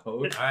freaking out.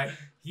 All right,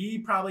 he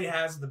probably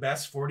has the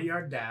best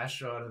 40-yard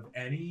dash out of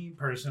any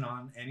person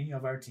on any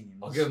of our teams.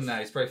 I'll give him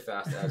that. He's probably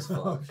fast as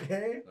fuck.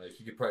 Okay. Like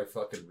he could probably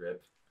fucking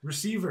rip.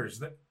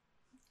 Receivers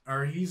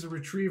he's a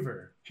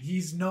retriever.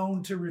 He's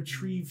known to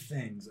retrieve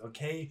things,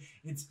 okay?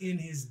 It's in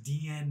his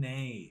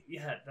DNA.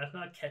 Yeah, that's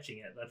not catching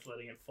it. That's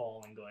letting it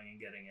fall and going and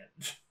getting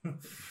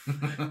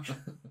it.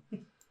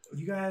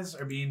 You guys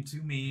are being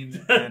too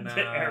mean, and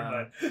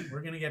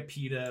we're going to get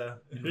PETA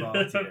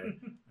involved here.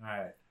 All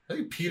right. I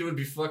think PETA would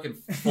be fucking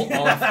full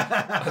off.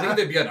 I think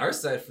they'd be on our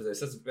side for this.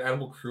 That's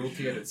animal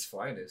cruelty at its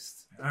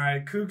finest. All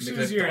right, Kooks,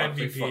 who's your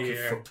MVP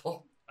here?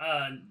 Football.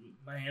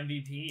 My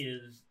MVP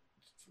is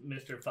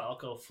Mr.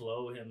 Falco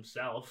Flow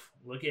himself.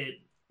 Look at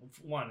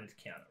one, it's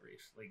Keanu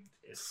Reeves. Like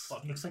it's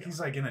fucking. Looks like he's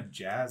like in a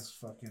jazz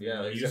fucking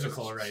like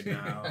musical right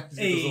now.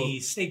 Hey,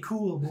 stay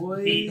cool,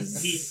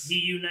 boys. He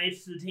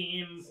unites the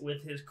team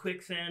with his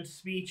quicksand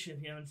speech.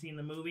 If you haven't seen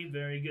the movie,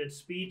 very good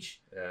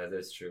speech. Yeah,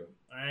 that's true.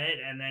 All right,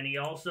 and then he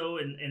also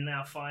in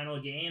that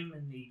final game,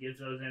 he gives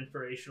those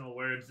inspirational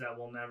words that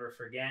we'll never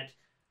forget.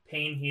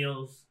 Pain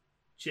heals,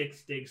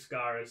 chicks dig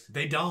scars.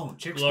 They don't.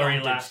 Chicks Glory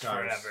don't dig lasts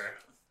scars. forever.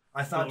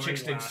 I thought Glory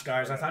chicks dig lasts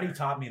scars. I thought he forever.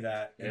 taught me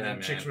that. And Yeah, then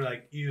man. chicks were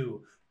like,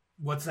 ew,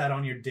 what's that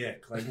on your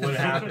dick? Like, what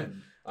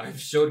happened? I've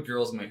showed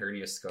girls my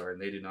hernia scar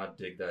and they do not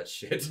dig that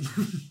shit.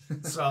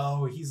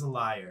 So he's a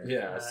liar.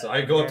 Yeah, so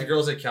I go up to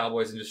girls at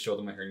Cowboys and just show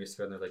them my hernia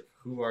scar and they're like,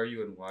 who are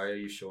you and why are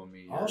you showing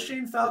me All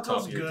Shane the top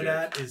Falco's of your good dick?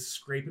 at is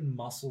scraping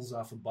muscles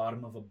off the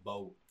bottom of a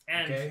boat.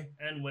 And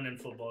winning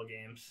football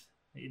games.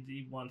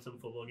 He won some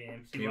football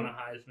games. He won a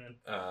Heisman.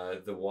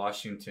 The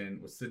Washington,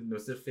 what's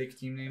the fake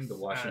team name? The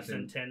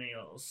Washington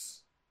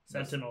Sentinels.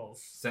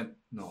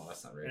 No,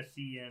 that's not right.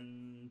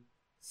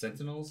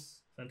 Sentinels?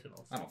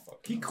 Sentinels. I don't fucking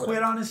He know.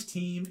 quit on his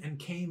team and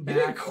came He back.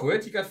 didn't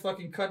quit. He got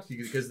fucking cut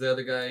because the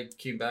other guy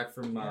came back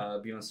from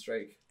being on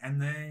strike. And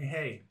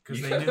because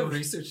You they gotta knew.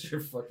 research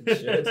your fucking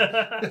shit.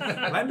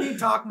 Let me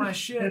talk my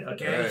shit,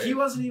 okay? Right. He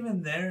wasn't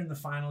even there in the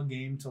final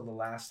game till the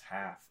last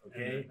half,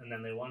 okay? And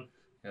then they won.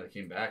 Yeah, they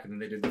came back and then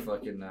they did the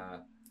fucking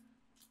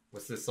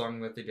what's this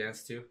song that they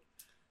danced to?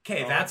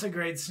 Okay, that's a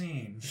great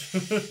scene.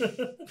 He's my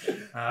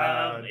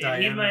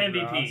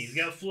MVP. Ross. He's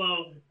got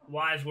flow,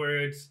 wise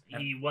words.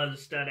 He was a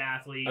stud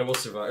athlete. I will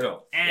survive.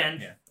 Oh,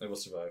 And I will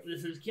survive.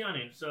 this is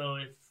Keanu. So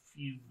if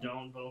you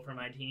don't vote for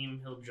my team,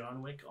 he'll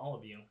John Wick all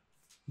of you.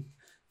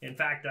 In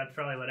fact, that's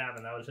probably what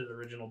happened. That was his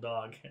original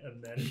dog,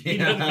 and then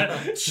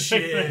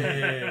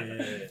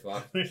Shit.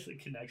 Fuck. There's a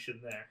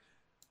connection there.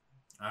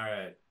 All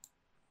right.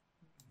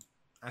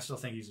 I still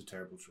think he's a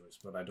terrible choice,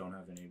 but I don't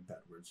have any bad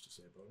words to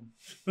say about him.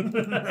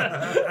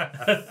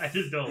 I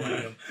just don't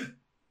like him.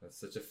 That's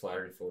such a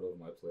flattering photo of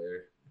my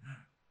player.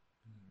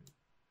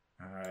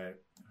 All right.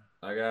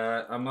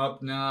 I'm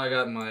up now. I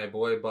got my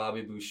boy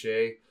Bobby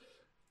Boucher.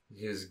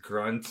 His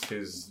grunt,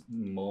 his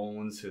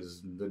moans,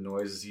 the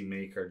noises he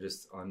make are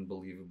just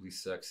unbelievably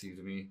sexy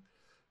to me.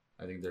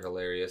 I think they're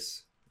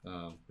hilarious. What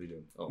are you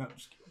doing? Oh, No,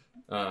 just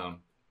kidding.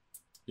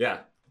 yeah.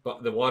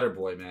 But the water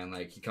boy, man,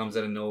 like he comes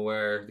out of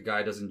nowhere. The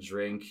guy doesn't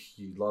drink.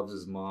 He loves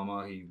his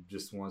mama. He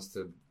just wants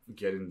to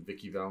get in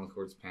Vicky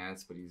Valancourt's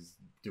pants, but he's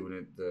doing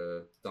it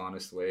the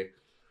honest way.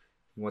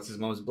 He wants his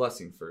mom's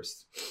blessing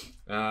first.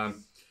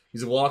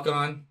 He's a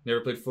walk-on.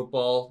 Never played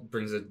football.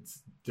 Brings a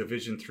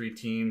Division III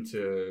team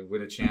to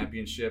win a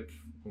championship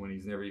when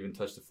he's never even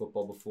touched a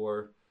football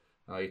before.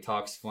 He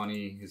talks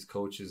funny. His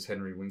coach is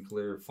Henry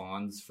Winkler,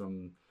 Fonz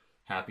from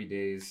Happy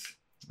Days.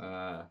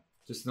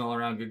 Just an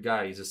all-around good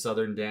guy. He's a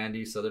Southern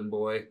dandy, Southern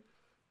boy,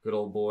 good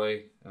old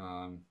boy.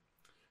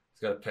 He's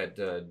got a pet,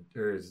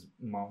 his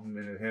mom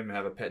and him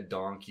have a pet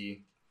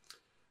donkey.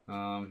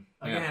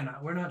 Again,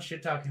 we're not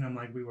shit-talking him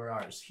like we were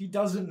ours. He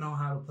doesn't know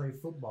how to play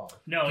football.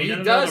 No, He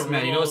doesn't does, know the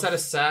man. He knows rules. how to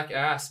sack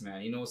ass,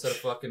 man. He knows how to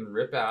fucking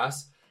rip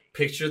ass.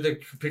 picture the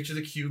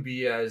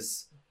QB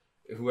as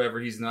whoever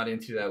he's not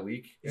into that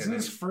week. Isn't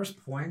his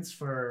first points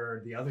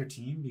for the other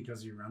team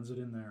because he runs it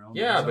in their own?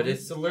 Yeah, zone? but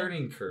it's a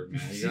learning curve,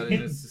 man.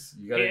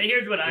 You gotta.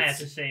 Here's what I have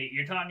to say.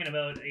 You're talking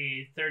about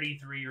a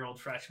 33-year-old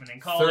freshman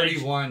in college.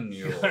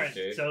 31-year-old.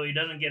 Okay. So he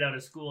doesn't get out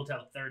of school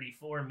till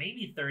 34,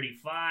 maybe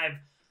 35.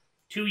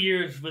 2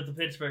 years with the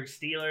Pittsburgh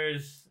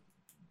Steelers.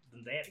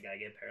 They had a guy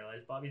get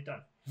paralyzed. Bobby's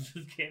done. This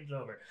game's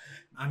over.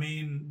 I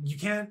mean, you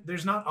can't.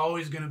 There's not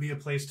always going to be a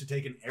place to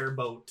take an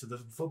airboat to the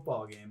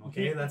football game.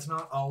 Okay, that's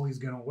not always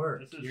going to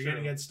work. You're going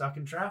to get stuck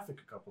in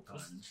traffic a couple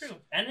times. This is true.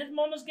 And his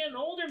mom is getting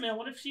older, man.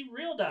 What if she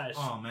real dies?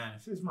 Oh man,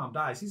 if his mom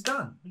dies, he's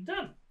done. He's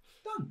done.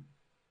 Done.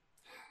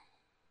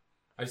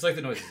 I just like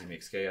the noises he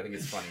makes, okay? I think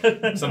it's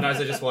funny. Sometimes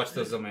I just watch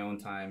those on my own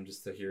time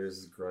just to hear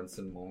his grunts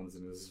and moans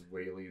and his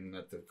wailing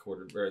at the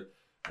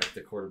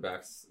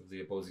quarterbacks of the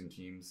opposing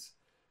teams.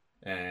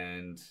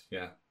 And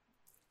yeah,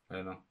 I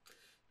don't know.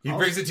 He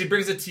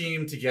brings a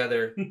team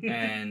together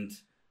and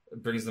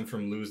brings them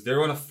from lose.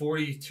 They're on a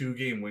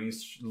 42-game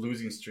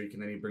losing streak,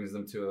 and then he brings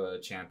them to a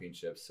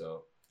championship.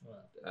 So,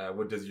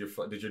 what did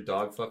your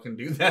dog fucking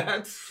do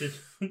that?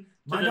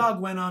 My dog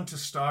went on to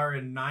star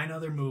in 9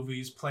 other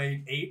movies,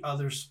 played 8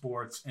 other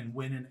sports, and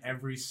win in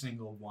every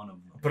single one of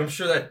them. But I'm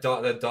sure that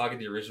dog in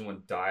the original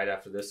one died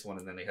after this one,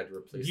 and then they had to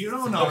replace it. You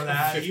don't know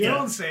that. You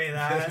don't say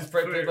that. He's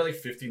probably played by like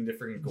 15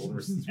 different golden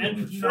retrievers.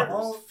 And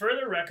for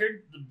the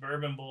record, the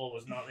Bourbon Bowl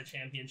was not the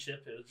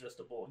championship. It was just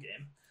a bowl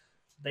game.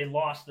 They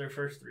lost their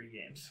first 3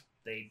 games.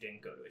 They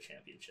didn't go to a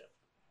championship.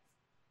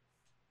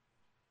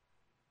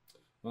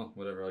 Well,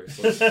 whatever. I'll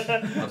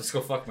just go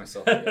fuck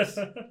myself, I guess.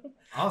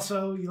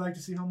 Also, you like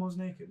to see homos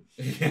naked.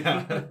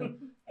 Yeah.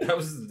 That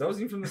was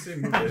even from the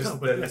same movie.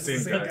 The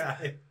same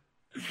guy.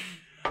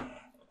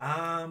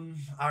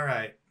 All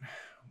right.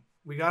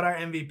 We got our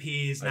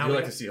MVPs. I do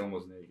like to see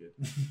homos naked.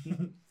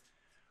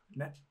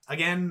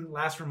 Again,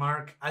 last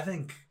remark. I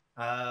think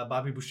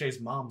Bobby Boucher's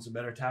mom's a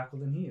better tackle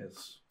than he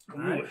is.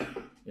 Right.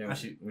 Yeah,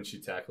 when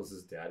she tackles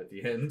his dad at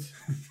the end,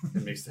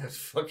 it makes that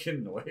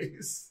fucking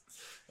noise.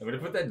 I'm gonna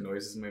put that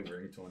noise as my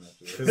ringtone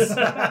after this.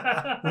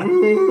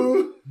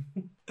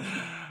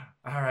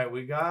 All right,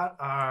 we got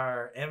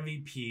our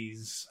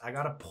MVPs. I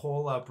got a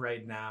poll up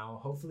right now.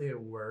 Hopefully it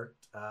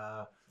worked.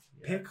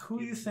 Pick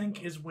who you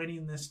think is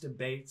winning this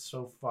debate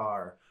so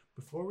far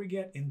before we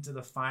get into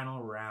the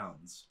final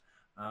rounds.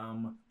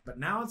 But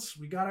now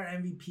we got our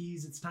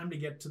MVPs. It's time to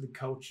get to the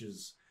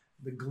coaches,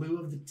 the glue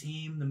of the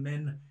team, the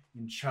men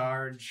in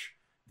charge,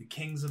 the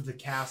kings of the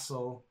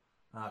castle.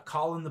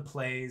 Calling the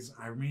plays.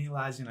 I'm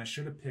realizing I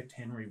should have picked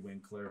Henry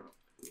Winkler.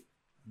 I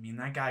mean,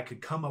 that guy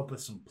could come up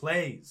with some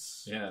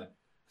plays. Yeah.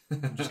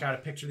 Just got to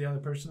picture the other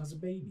person as a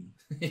baby.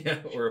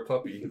 Yeah, or a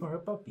puppy. Or a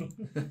puppy.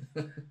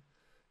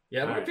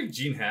 Yeah, I'm going to pick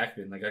Gene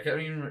Hackman. Like, he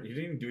didn't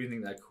even do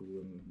anything that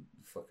cool in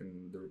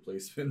fucking The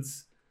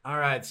Replacements. All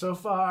right, so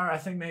far, I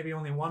think maybe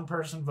only one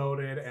person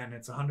voted, and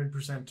it's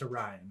 100% to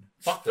Ryan.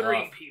 Fuck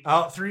 3 people.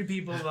 Oh, 3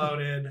 people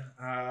voted.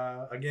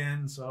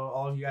 Again, so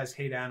all of you guys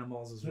hate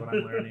animals is what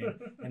I'm learning,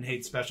 and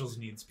hate special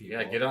needs people.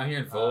 Yeah, get on here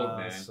and vote,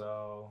 man.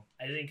 So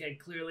I think I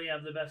clearly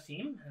have the best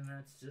team, and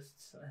that's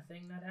just a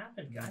thing that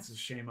happened, guys. that's a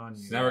shame on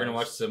you. So now we're gonna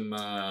watch some.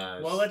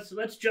 Well,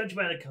 let's judge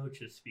by the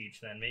coach's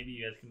speech then. Maybe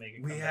you guys can make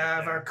it. We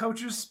have our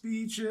coaches'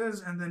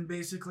 speeches, and then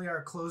basically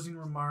our closing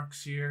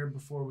remarks here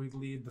before we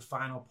lead the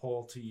final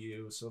poll to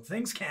you. So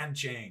things can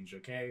change,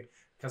 okay?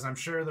 Because I'm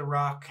sure The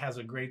Rock has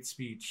a great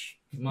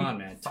speech. Come on,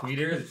 man.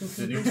 Tweeter,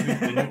 the new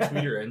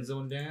Tweeter end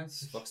zone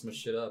dance fucks my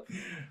shit up.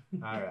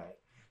 All right.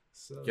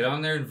 So Get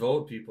on there and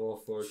vote,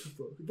 people, for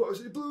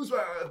Varsity Blues,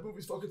 man. That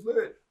movie's fucking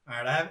lit. all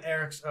right, I have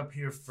Eric's up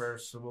here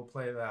first, so we'll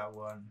play that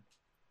one.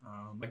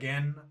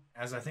 Again,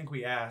 as I think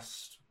we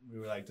asked, we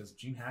were like, does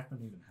Gene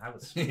Hackman even have a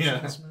speech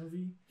in this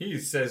movie? He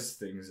says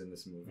things in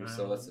this movie,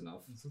 so that's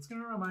enough. So it's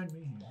going to remind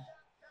me.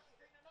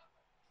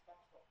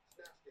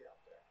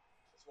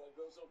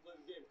 Play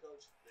the game,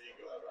 Coach. There you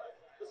go. All right.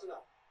 Listen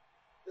up.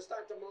 This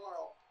time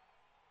tomorrow,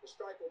 the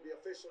strike will be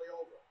officially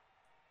over.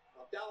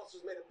 Now, Dallas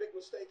has made a big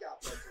mistake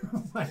out there.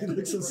 Why do you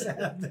look so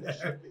sad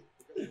there?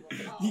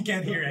 You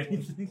can't hear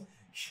anything.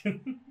 There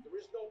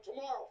is no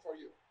tomorrow for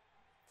you.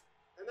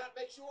 And that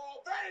makes you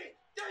all very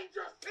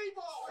dangerous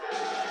people!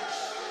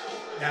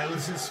 That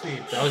was his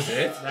speech. That was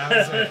it? That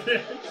was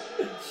it.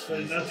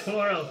 There's no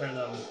tomorrow for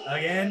them.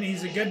 Again,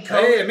 he's a good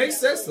coach. Hey, it makes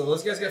sense though.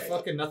 Those guys got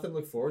fucking nothing to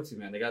look forward to,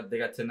 man. They got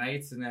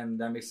tonight's, and then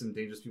that makes them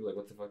dangerous people. Like,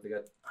 what the fuck they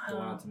got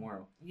going on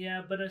tomorrow?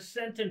 Yeah, but a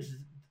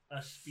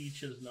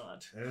speech is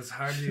not. It was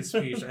hardly a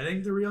speech. I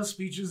think the real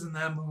speeches in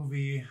that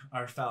movie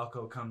are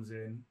Falco comes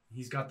in.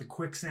 He's got the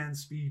quicksand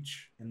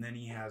speech, and then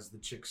he has the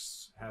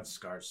chicks have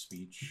scars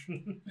speech.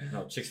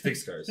 No, chicks take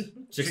scars.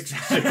 Chicks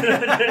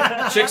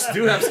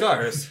do have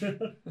scars.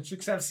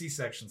 Chicks have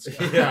C-section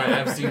scars. Yeah, I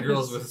have seen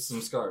girls with some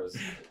scars.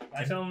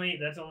 That's only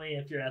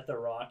if you're at the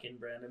Rock in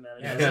Brandon,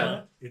 Manitoba.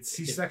 Yeah. It's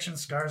C-section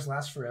scars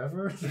last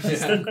forever.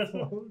 Yeah.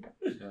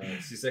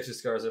 C-section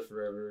scars are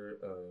forever.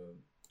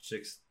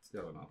 Chicks,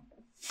 I don't know.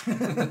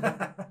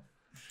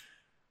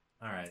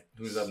 All right.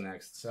 Who's up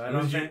next? So I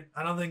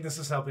don't think this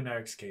is helping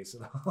Eric's case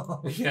at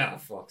all. Yeah,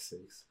 fuck's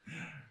sakes.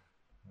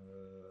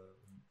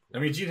 I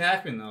mean, Gene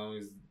Hackman though,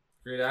 he's a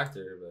great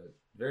actor, but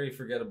very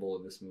forgettable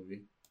in this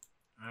movie.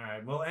 All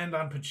right, we'll end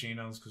on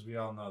Pacino's because we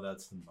all know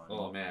that's the money.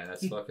 Oh man, that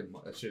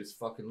shit is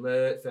fucking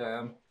lit,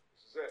 fam.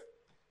 This is it.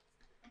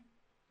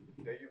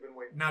 Day you've been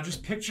waiting. Now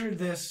just picture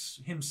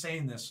him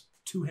saying this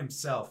to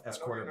himself as I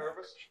know you're quarterback.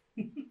 nervous.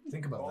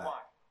 Think So about am that. I.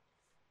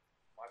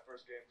 My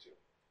first game too.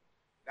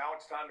 Now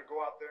it's time to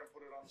go out there and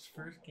put it on the His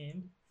scoreboard. first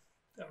game.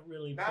 That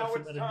really Now puts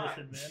him it's at a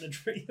time. disadvantage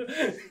for you.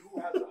 See who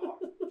has the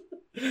heart.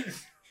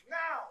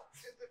 Now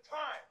is the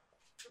time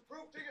to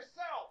prove to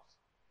yourselves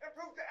and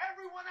prove to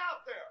everyone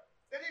out there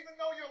that even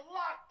though you're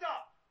locked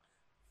up,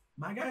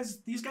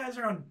 These guys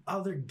are on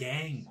other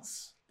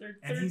gangs, They're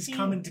and he's 13.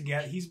 coming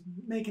together. He's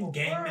making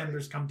gang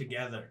members come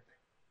together.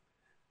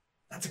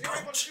 That's a you're able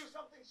to coach. do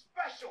something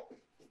special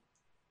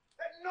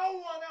that no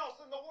one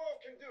else in the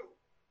world can do.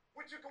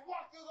 Which you can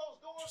walk through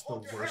those doors, Just the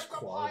hold your worst heads up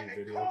quality high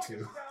and video, calm too.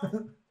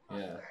 yourself.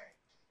 Yeah.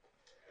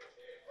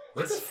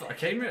 I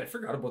can't even. I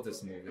forgot about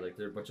this movie. Like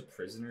they're a bunch of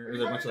prisoners, or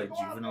they're a bunch of like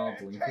juvenile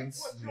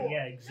delinquents,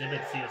 Yeah,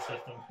 Exhibit C assistant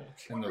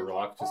coach. and The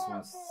Rock just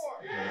wants to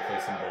play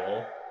some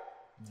ball.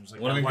 There's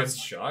like One of that them gets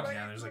shot.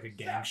 Yeah, there's like a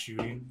gang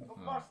shooting.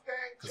 Mustang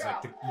Because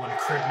like the challenge. one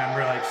Crip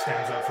member like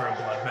stands up for a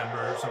blood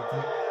member or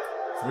something.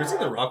 It's weird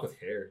seeing The Rock with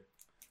hair.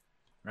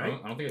 Right?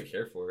 I don't think I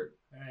care for it.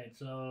 Alright,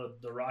 so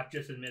The Rock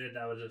just admitted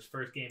that was his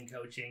first game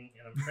coaching,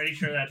 and I'm pretty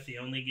sure that's the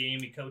only game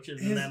he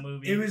coaches in that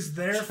movie. It was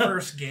their So-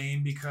 first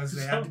game because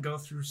they had to go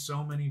through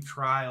so many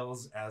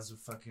trials as a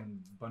fucking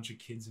bunch of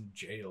kids in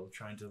jail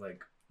trying to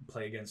like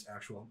play against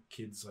actual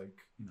kids like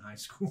in high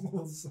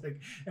schools. Like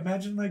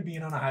imagine like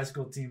being on a high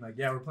school team like,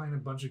 yeah, we're playing a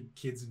bunch of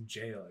kids in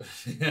jail.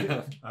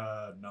 Yeah.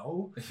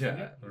 No.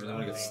 Yeah. Or then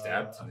we get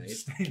stabbed I'm tonight.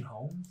 staying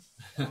home.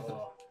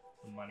 Oh,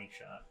 the money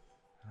shot.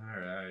 All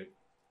right.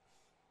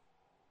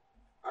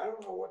 I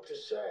don't know what to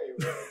say.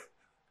 But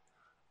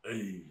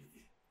Hey.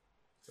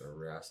 It's a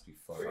raspy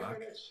fuck. 3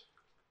 minutes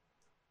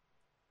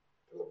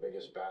to the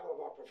biggest battle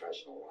of our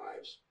professional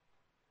lives.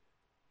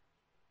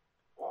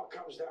 All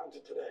comes down to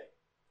today.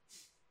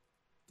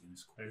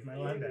 There's my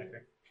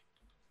linebacker.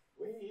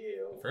 We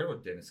heal. I forgot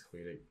about Dennis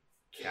Quaid.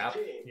 Cap.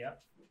 Team.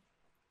 Yep.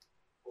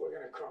 We're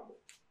gonna crumble.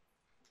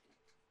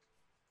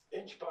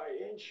 Inch by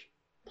inch,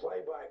 play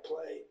by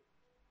play,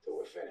 till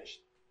we're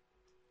finished.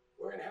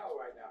 We're in hell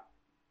right now,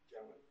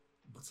 gentlemen.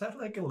 What's that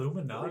like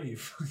Illuminati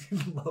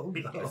fucking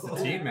logo? That's the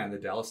team, man. The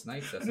Dallas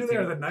Knights. I That's knew the they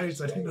were team. the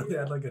Knights. I didn't know they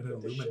had like an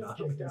Get the shit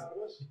Illuminati. kicked out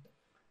of us,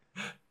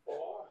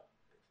 or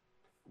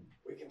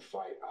we can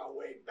fight our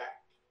way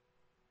back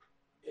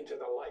into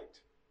the light.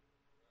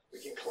 We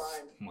can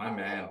climb. My out of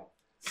man. hell,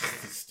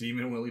 It's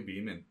Steamin' Willie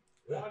Beeman.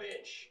 1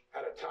 inch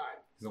at a time.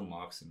 He's no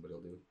moxon, but he'll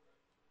do.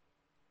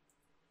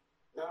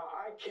 Now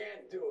I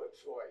can't do it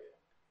for you.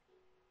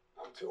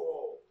 I'm too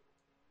old.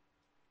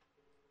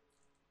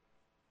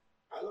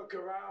 I look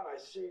around, I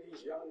see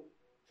these young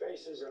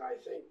faces, and I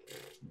think,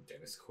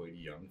 Dennis Quaid,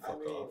 young. I Fuck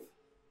mean, off.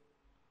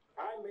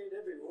 I made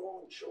every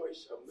wrong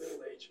choice a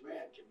middle-aged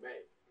man can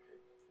make.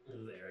 This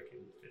is Eric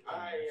in 15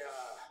 I years.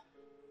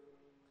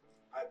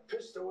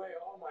 pissed away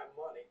all my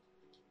money.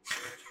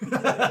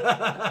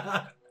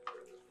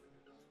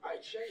 I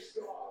chased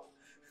off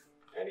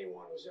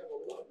anyone who's ever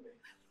loved me.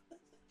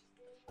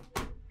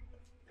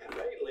 And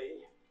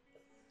lately,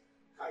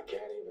 I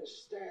can't even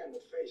stand the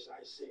face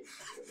I see.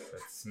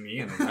 That's me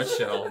in a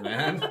nutshell,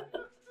 man.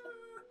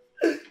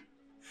 I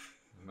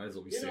might as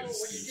well be You know, saying when you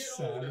Steve.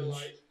 get older in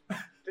Savage.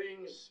 life,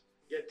 things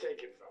get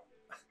taken from you.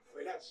 I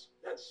mean,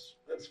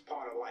 that's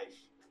part of life.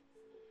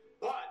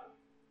 But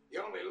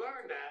you only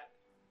learn that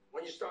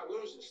when you start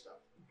losing stuff.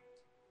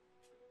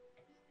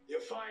 You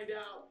find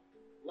out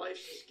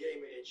life's this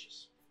game of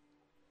inches.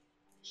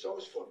 So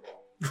is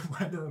football.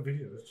 Why did the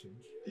videos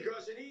change?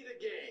 Because in either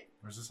game,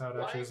 Or is this how it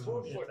actually is in the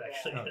life or movie? It's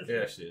actually Oh.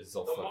 Yeah, actually, it's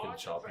all the fucking margin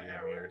choppy for and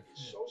error weird. is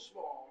so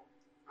small.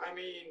 I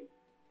mean,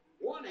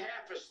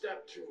 1/2 a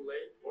step too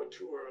late or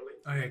too early.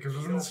 Oh yeah, because You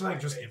wasn't this don't like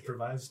quite just make it.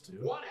 improvised too?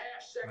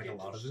 1/2 second Like a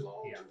lot too of it?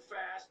 slow, Yeah. too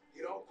fast.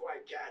 You don't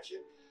quite catch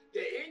it.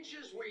 The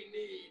inches we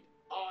need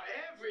are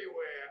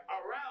everywhere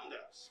around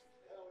us.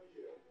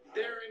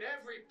 They're in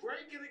every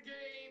break of the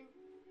game,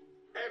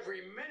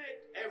 every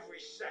minute, every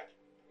second.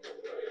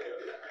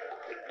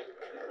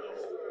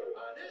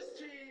 On this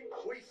team,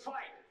 we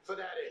fight for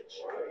that inch.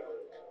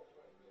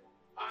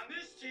 On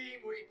this team,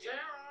 we tear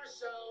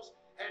ourselves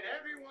and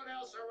everyone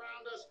else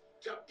around us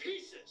to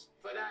pieces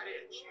for that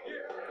inch. We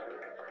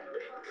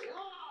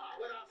claw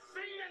with our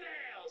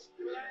fingernails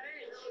for that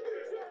inch.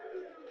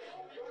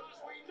 Because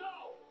we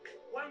know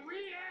when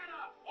we add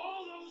up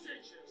all those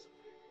inches,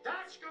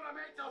 that's gonna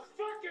make the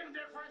fucking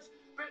difference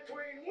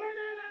between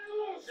winning and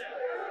losing.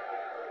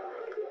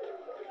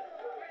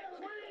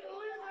 Between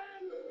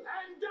living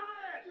and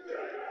dying.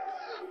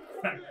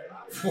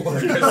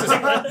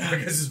 I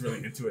guess he's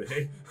really into it,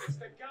 hey? It's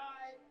the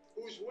guy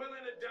who's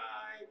willing to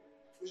die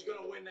who's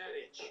gonna win that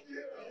inch.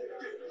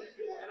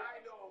 And I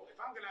know if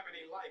I'm gonna have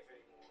any life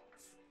anymore,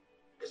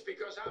 it's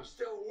because I'm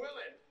still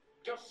willing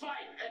to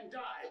fight and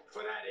die for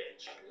that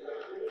itch.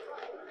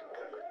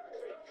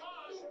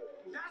 Because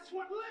that's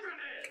what living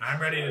is. I'm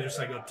ready to just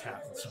like go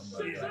tackle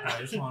somebody. Like, I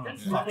just want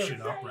to fuck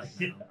shit up right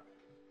now.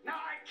 Now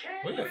I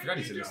can't. Oh yeah, I forgot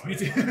he's in this Me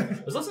movie. too.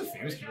 There's lots of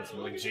famous people in this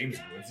movie. Like James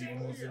Woods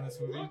even was in this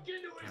movie. Look into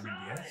his Cameron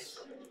eyes. Diaz.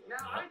 Now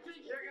I think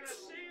you're gonna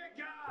see a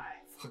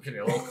guy. Fucking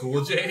LL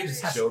Cool J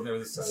just chilling there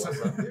with his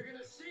sunglasses on. You're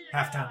gonna see a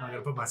Halftime, guy I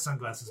gotta put my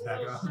sunglasses back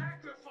who will on.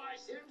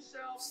 sacrifice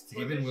himself for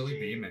Stephen this Willie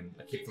team Beeman.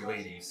 I keep the because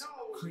he ladies knows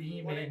When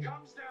creaming. it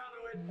comes down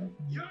to it,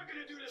 you're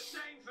gonna do the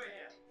same for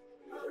him.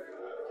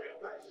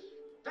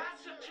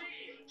 That's a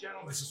team,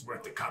 gentlemen. This is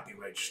worth the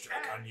copyright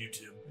strike on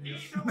YouTube.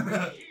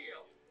 Either we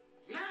heal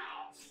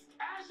now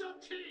as a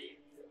team,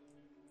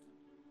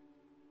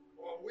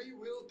 or we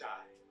will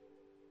die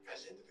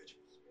as individuals.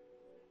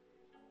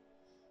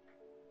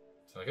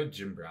 So I got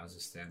Jim Brown's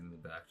just standing in the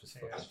back, just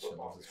fucking That's chilling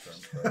football. with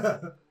his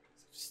friends.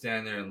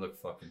 Stand there and look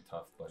fucking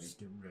tough, buddy. Just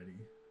get ready.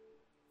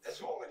 That's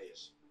all it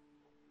is.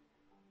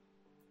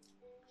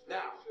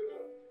 Now,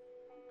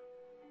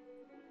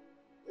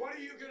 what are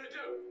you gonna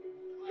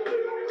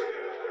do?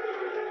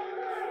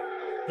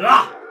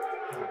 Ah!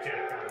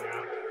 Okay,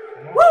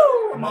 now.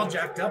 Woo! I'm all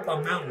jacked up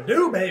on Mountain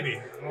Dew,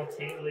 baby. All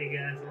tingly,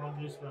 guys. All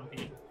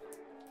goosebumpy.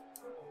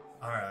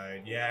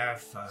 Alright, yeah,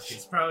 fuck.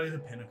 It's probably the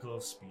pinnacle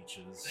of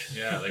speeches.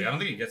 Yeah, like I don't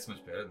think it gets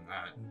much better than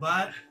that.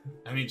 But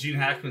I mean, Gene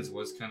Hackman's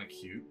was kind of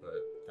cute, but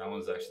that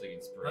one's actually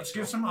inspirational. let's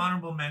give some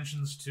honorable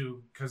mentions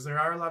too, because there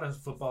are a lot of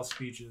football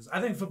speeches. I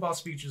think football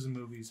speeches and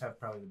movies have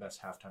probably the best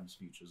halftime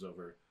speeches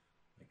over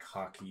like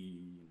hockey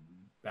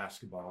and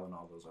basketball and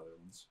all those other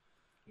ones.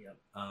 Yep.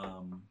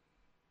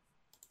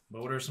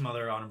 But what are some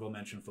other honorable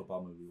mention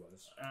football movie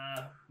wise?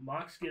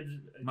 Mox gives.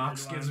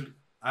 Mox gives.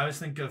 I always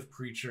think of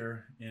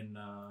Preacher in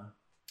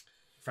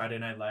Friday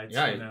Night Lights.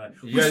 Yeah, and they're like,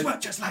 you we guys-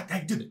 sweat just like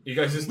they do. You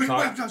guys just We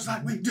talk. work just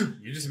like we do.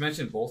 You just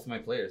mentioned both of my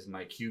players,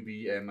 my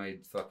QB and my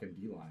fucking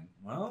D line.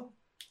 Well,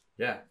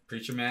 Yeah,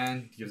 Preacher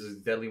Man gives a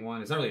deadly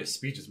one. It's not really a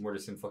speech; it's more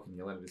just him fucking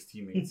yelling at his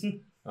teammates.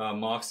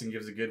 Moxon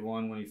gives a good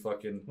one when he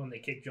fucking When they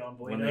kick John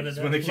Boyd when out they, of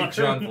the when they kick locker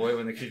John room. Boyd,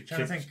 when they kick Trying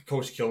to think.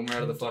 Coach Kilmer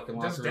out of the fucking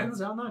does locker room.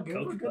 Denzel not give a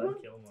Coach good Bud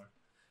one? Kilmer.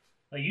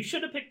 Like, you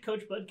should have picked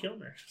Coach Bud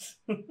Kilmer.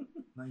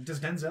 Like, does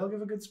Denzel give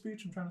a good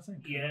speech? I'm trying to think.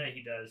 Yeah,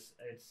 he does.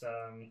 It's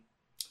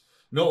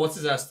No, what's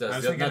his ass does? I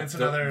was The- thinking not it's the-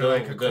 another the-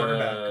 like a the-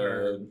 quarterback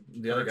or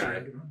the other guy.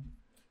 Good one.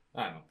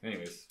 I don't know.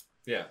 Anyways,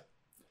 yeah.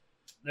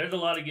 there's a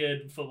lot of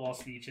good football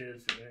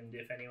speeches, and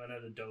if anyone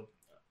has a dope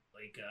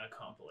like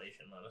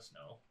compilation, let us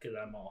know because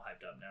I'm all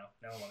hyped up now.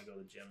 Now I want to go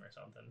to the gym or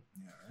something.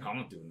 Yeah, right. I'm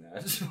not doing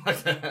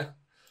that.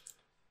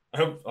 I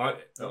hope.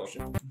 Oh,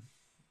 shit.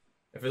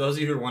 And for those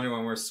of you who are wondering why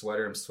I'm wearing a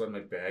sweater, I'm sweating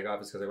my bag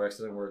off. It's because I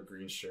accidentally wore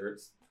green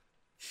shirts.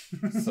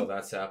 So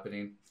that's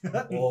happening.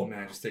 Oh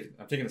man,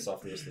 I'm taking this off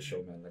for the rest of the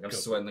show, man. Like I'm Go.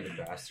 sweating like a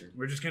bastard.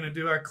 We're just gonna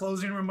do our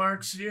closing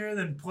remarks here,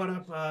 then put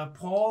up a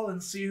poll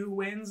and see who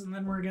wins, and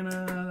then we're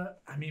gonna.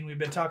 I mean, we've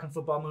been talking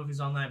football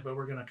movies all night, but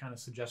we're gonna kind of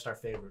suggest our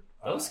favorite.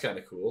 That was kind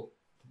of cool.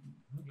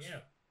 Yeah,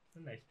 a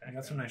nice I background.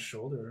 got some nice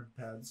shoulder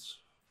pads.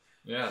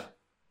 Yeah.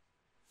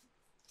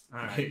 All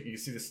right, You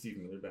see the Steve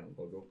Miller Band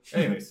logo.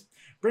 Anyways,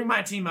 bring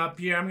my team up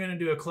here. I'm gonna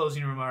do a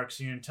closing remarks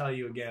here and tell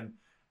you again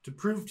to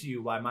prove to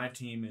you why my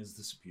team is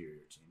the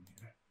superior team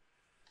here.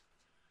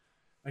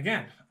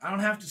 Again, I don't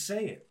have to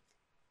say it.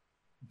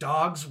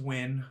 Dogs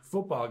win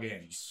football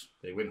games.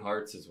 they win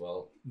hearts as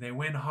well. They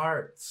win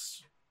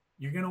hearts.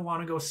 You're gonna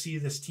want to go see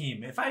this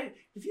team. If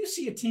you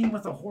see a team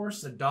with a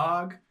horse, a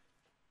dog,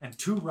 and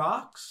 2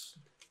 rocks,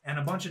 and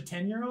a bunch of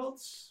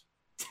 10-year-olds,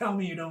 tell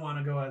me you don't want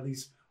to go at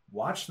least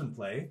watch them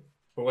play.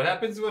 But what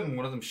happens when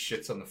one of them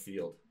shits on the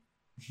field?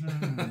 Do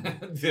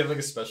they have like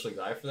a special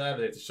guy for that, or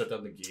they have to shut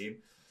down the game?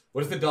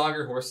 What if the dog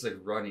or horse is like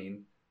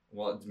running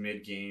while it's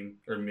mid-game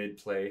or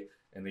mid-play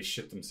and they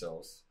shit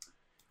themselves?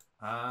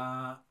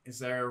 Is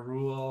there a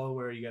rule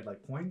where you get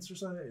like points or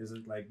something? Is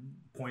it like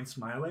points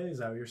my way? Is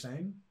that what you're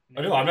saying?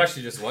 I know. I'm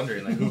actually just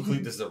wondering,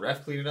 like, does the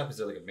ref clean it up? Is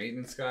there like a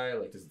maintenance guy?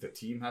 Like, does the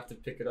team have to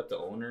pick it up? The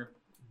owner?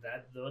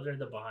 Those are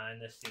the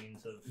behind the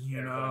scenes of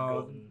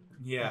You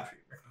yeah.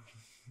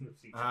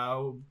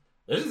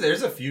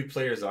 There's a few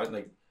players on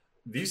like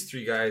these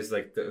 3 guys,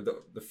 like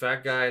the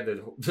fat guy,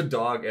 the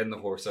dog, and the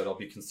horse. I'd all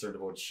be concerned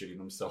about shitting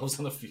themselves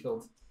on the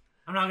field.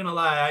 I'm not gonna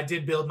lie. I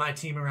did build my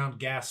team around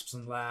gasps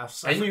and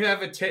laughs. And you have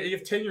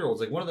 10-year-olds.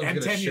 Like one of them's and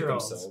gonna shit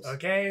 10-year-olds. themselves.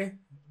 Okay,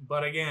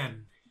 but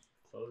again,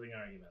 Closing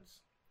arguments.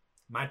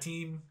 my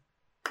team.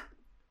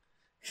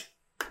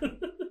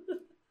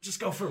 Just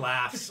go for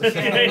laughs.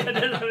 Okay?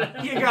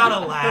 You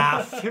gotta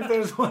laugh. If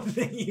there's one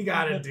thing you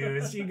gotta do,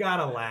 is you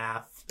gotta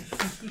laugh.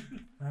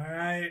 All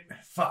right.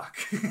 Fuck.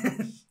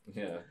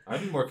 Yeah,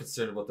 I'd be more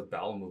concerned about the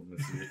bowel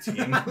movements of your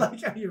team. I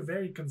like how you're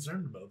very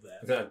concerned about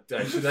that.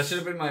 that should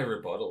have been my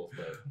rebuttal,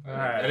 but All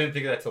right. I didn't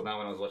think of that till now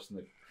when I was watching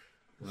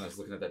when I was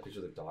looking at that picture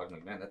of the dog. I'm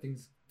like, man, that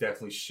thing's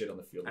definitely shit on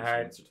the field All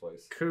right. once or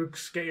twice.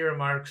 Kooks, get your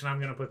remarks, and I'm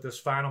gonna put this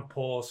final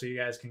poll so you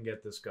guys can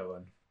get this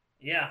going.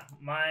 Yeah,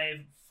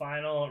 my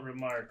final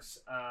remarks.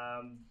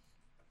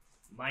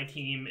 My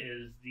team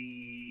is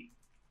the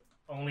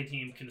only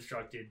team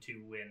constructed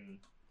to win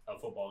a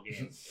football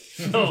game.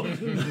 So,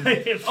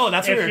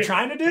 that's what you're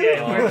trying to do?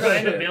 Yeah, we're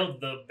trying to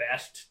build the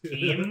best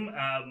team.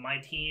 My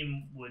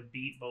team would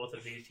beat both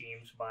of these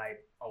teams by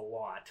a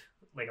lot.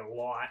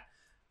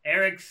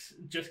 Eric's,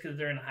 just because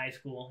they're in high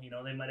school,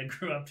 they might have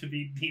grew up to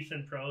be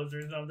decent pros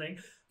or something.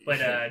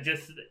 But I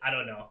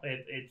don't know.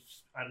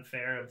 It's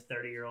unfair of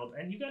 30-year-old.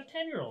 And you got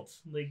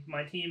 10-year-olds. Like,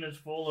 my team is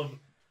full of...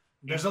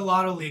 There's a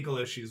lot of legal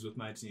issues with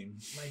my team.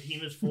 My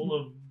team is full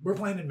of... We're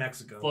playing in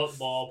Mexico.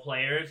 Football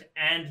players.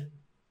 And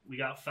we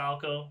got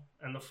Falco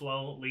and the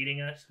Flow leading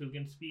us, who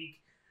can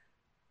speak.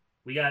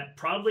 We got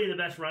probably the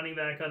best running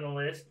back on the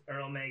list,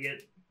 Earl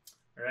Maggett.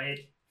 Right?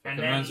 And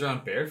then runs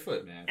around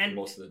barefoot, man, for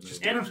most of the movie.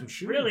 Get him some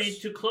shoes. Really,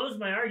 to close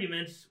my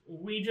arguments,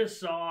 we just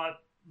saw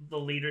the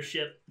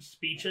leadership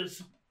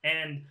speeches,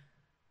 and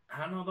I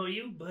don't know about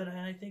you, but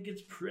I think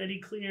it's pretty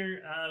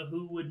clear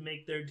who would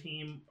make their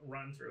team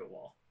run through a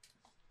wall.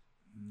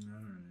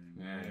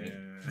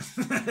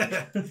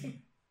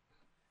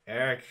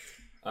 Eric.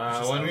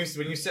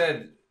 When you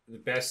said the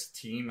best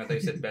team, I thought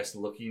you said best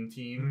looking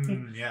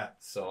team. Yeah.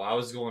 So I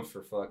was going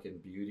for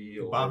fucking beauty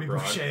over Bobby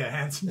broad. Boucher, a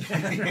handsome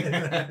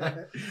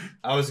man.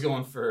 I was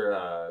going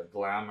for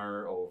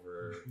glamour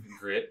over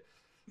grit.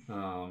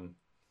 But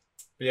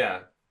yeah,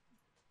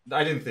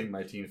 I didn't think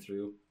my team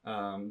through.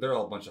 They're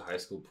all a bunch of high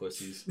school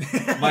pussies.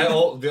 My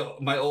old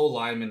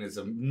lineman is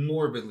a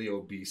morbidly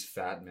obese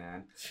fat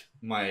man.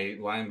 My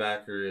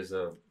linebacker is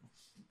a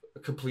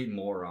complete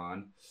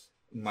moron.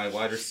 My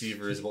wide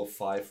receiver is about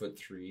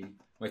 5'3".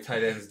 My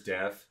tight end's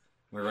deaf.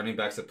 My running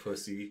back's a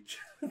pussy.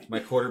 My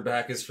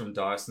quarterback is from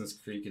Dawson's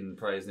Creek and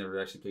probably has never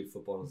actually played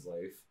football in his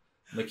life.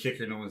 My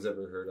kicker, no one's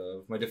ever heard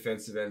of. My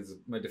defensive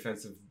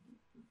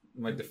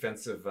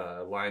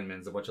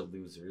linemen's a bunch of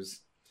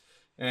losers.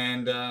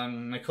 And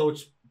my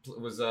coach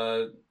was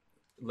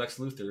Lex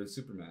Luthor and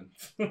Superman.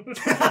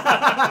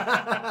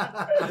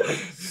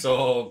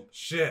 So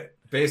shit.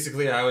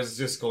 Basically, I was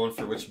just going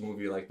for which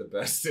movie I liked the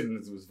best,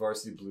 and it was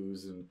Varsity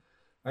Blues and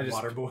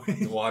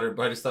Waterboy.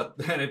 But I just thought,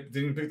 and I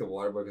didn't pick the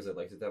Waterboy because I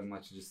liked it that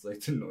much. I just like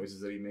the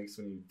noises that he makes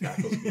when he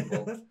tackles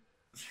people.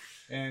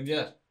 And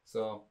yeah,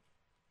 so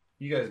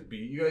you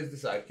guys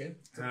decide, kid.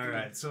 All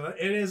right, so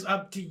it is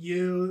up to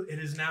you. It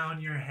is now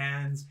in your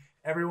hands.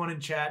 Everyone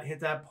in chat, hit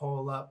that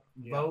poll up,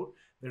 vote.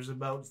 There's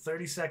about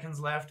 30 seconds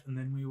left, and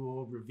then we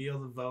will reveal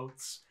the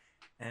votes,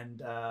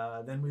 and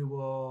then we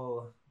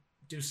will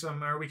do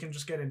some, or we can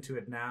just get into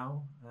it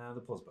now.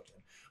 The poll's about to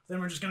end. Then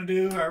we're just going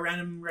to do our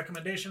random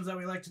recommendations that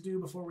we like to do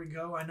before we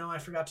go. I know I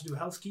forgot to do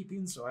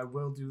housekeeping, so I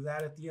will do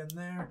that at the end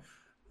there.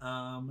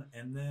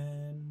 And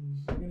then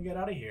we're going to get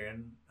out of here.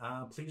 And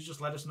please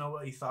just let us know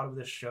what you thought of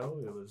this show.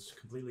 It was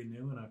completely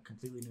new in a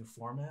completely new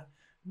format.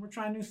 And we're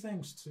trying new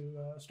things to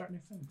start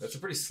new things. That's a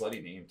pretty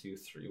slutty name, too.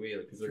 Three-way.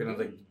 Because they're going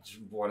to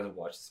want to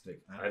watch this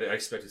thing. I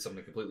expected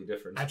something completely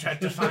different. I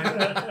tried to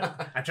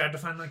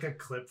find like a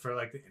clip for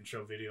like the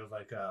intro video of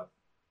like a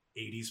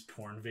 80s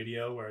porn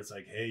video where it's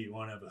like, hey, you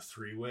want to have a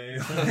three-way?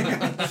 But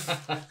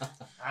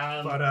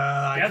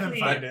I couldn't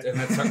find it.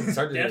 It's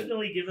hard to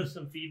definitely give us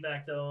some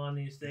feedback though on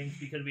these things,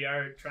 because we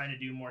are trying to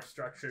do more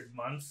structured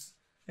months.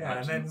 Yeah,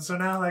 and then so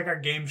now like our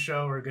game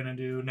show we're gonna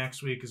do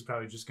next week is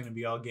probably just gonna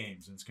be all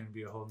games, and it's gonna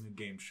be a whole new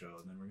game show.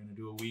 And then we're gonna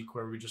do a week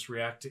where we just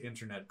react to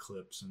internet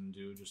clips and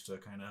do just to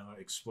kind of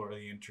explore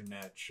the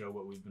internet, show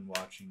what we've been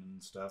watching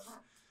and stuff.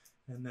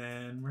 And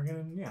then we're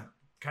gonna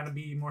kind of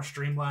be more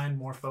streamlined,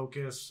 more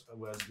focused,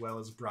 as well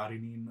as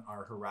broadening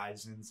our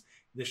horizons.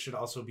 This should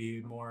also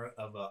be more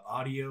of a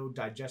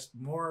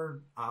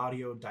more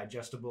audio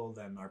digestible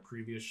than our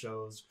previous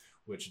shows,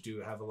 which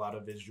do have a lot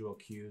of visual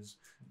cues.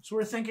 So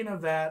we're thinking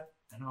of that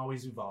and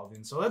always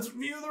evolving. So let's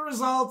view the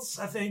results.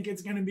 I think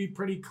it's going to be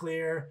pretty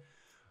clear.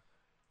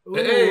 Ooh,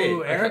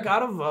 hey, Eric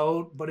got a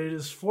vote, but it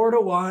is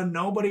 4-1.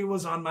 Nobody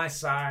was on my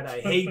side.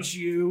 I hate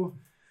you.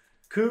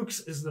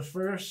 Kooks is the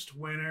first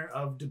winner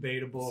of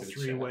Debatable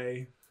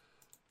Three-Way.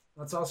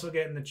 Let's also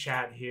get in the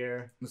chat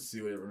here. Let's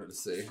see what everyone had to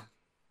say.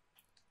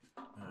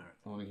 All right.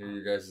 I want to hear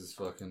you guys'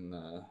 fucking...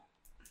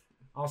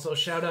 Also,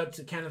 shout out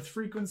to Kenneth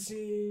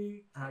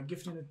Frequency,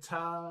 gifting a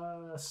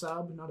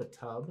sub, not a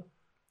tub.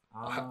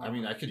 I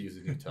mean, I could use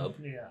a new tub.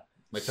 Yeah.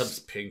 My tub's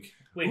pink.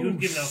 Wait, who's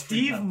giving out free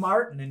Steve tubs?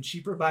 Martin and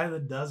Cheaper by the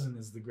Dozen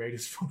is the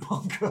greatest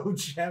football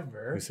coach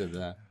ever. Who said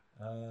that?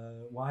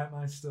 Why am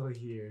I still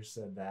here?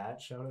 Said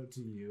that. Shout out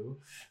to you.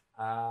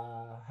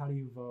 How do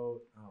you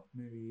vote? Oh,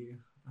 maybe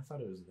I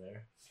thought it was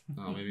there.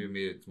 Oh, maybe it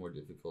made it more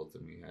difficult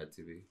than we had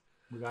to be.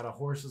 We got a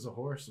horse is a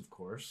horse, of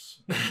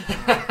course.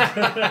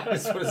 What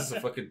is this, a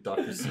fucking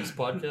Dr. Seuss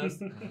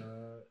podcast?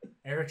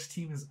 Eric's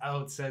team is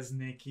out, says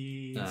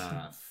Nikki.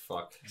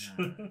 Fuck.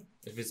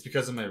 If it's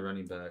because of my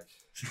running back.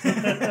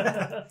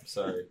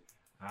 Sorry.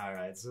 All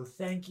right, so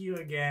thank you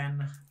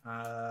again.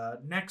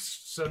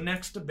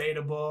 Next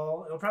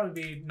Debatable, it'll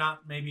probably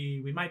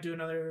be we might do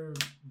another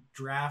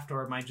draft,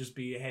 or it might just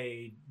be,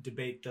 hey,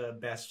 debate the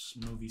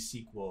best movie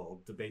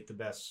sequel, debate the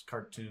best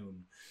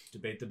cartoon,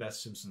 debate the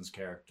best Simpsons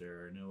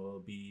character, and it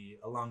will be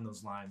along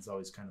those lines,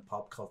 always kind of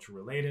pop culture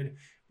related,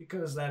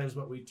 because that is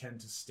what we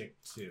tend to stick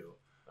to.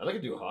 I'd like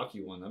to do a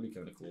hockey one. That'd be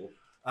kind of cool.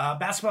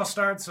 Basketball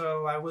starts,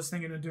 so I was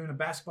thinking of doing a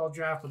basketball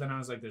draft, but then I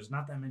was like, there's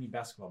not that many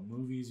basketball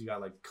movies. You got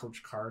like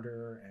Coach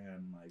Carter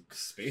and like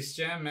Space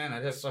Jam, man.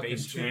 I'd have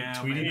Space Jam,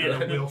 Tweety and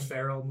Bird. the Will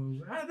Ferrell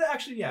movie.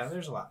 Actually, yeah,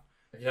 there's a lot.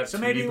 You have So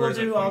Tweety maybe we'll Bird as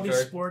a do all point these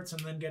guard. sports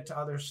and then get to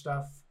other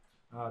stuff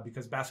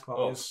because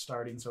basketball Oh. is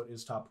starting, so it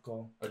is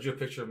topical. I drew a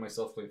picture of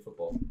myself playing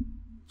football.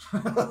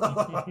 Look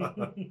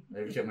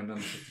I kept my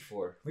number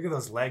 54. at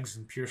those legs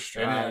and pure And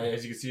stride.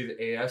 as you can see,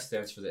 the AS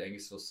stands for the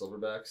Angusville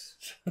Silverbacks.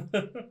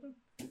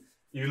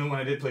 Even though when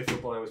I did play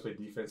football, I always played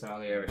defense. And I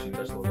only ever actually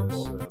touched the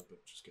ball.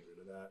 But just get rid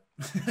of that.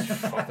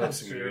 Fuck, that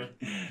was That's true.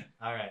 weird.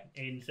 All right.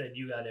 Aiden said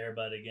you got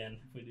airbud again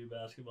if we do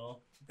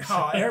basketball.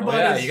 Oh, airbud Oh,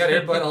 yeah, is you got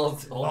airbud all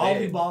day.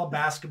 volleyball,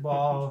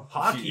 basketball,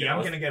 hockey. Yeah,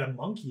 I'm gonna get a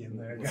monkey in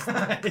there,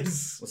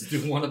 guys. Let's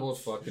do one about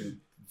fucking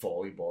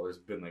volleyball. There's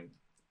been like,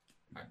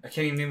 I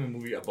can't even name a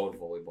movie about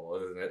volleyball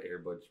other than that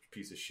airbud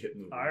piece of shit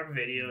movie. Our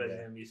video is Yeah.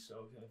 gonna be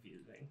so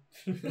confusing.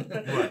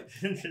 What?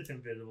 It's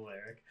invisible,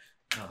 Eric.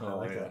 I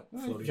like that. You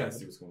Floating can't head.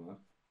 see what's going on.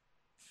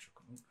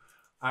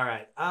 All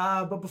right.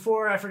 But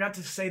before I forgot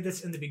to say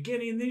this in the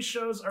beginning, these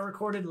shows are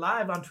recorded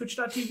live on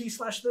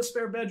twitch.tv/The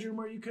Spare Bedroom,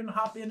 where you can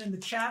hop in the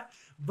chat,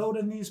 vote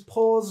in these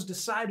polls,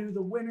 decide who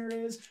the winner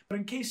is. But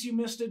in case you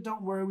missed it,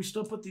 don't worry. We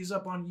still put these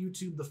up on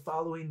YouTube the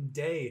following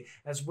day,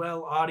 as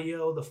well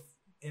audio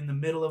in the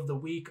middle of the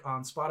week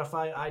on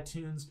Spotify,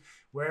 iTunes,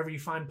 wherever you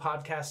find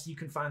podcasts. You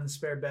can find The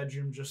Spare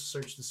Bedroom. Just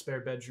search The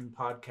Spare Bedroom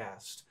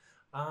podcast.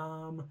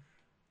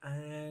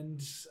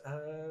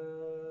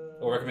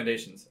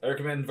 Recommendations. I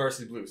recommend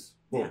Varsity Blues.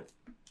 Yeah.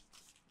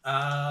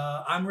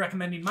 I'm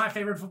recommending my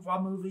favorite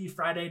football movie,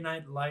 Friday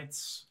Night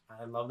Lights.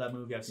 I love that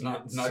movie. I've seen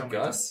it so Not many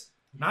Gus. times.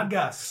 Not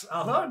Gus.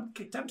 Although I'm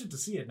tempted to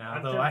see it now.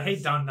 I'm Though tempted I to hate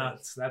see Don it.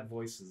 Nuts. That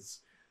voice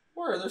is.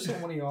 Why are there so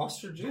many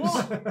ostriches?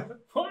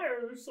 Why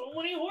are there so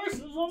many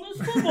horses on this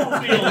football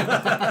field?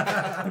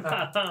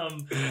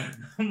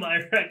 My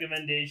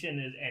recommendation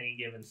is Any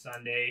Given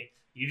Sunday.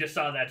 You just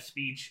saw that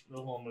speech. The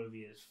whole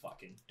movie is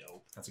fucking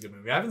dope. That's a good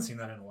movie. I haven't seen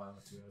that in a while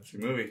too. It's a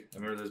good movie. I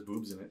remember there's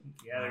boobs in it.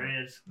 Yeah,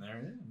 there is. There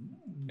it is.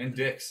 And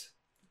dicks.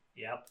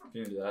 Yep,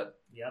 You can do that.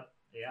 yep.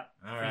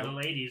 All For the right.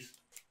 ladies.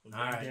 with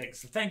All big right.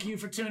 dicks. So thank you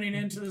for tuning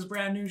in to this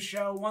brand new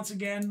show. Once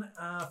again,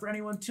 for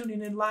anyone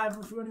tuning in live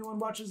or for anyone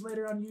watches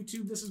later on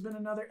YouTube, this has been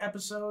another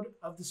episode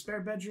of The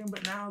Spare Bedroom,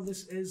 but now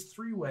this is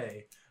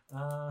three-way.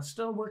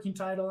 Still working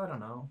title. I don't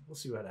know. We'll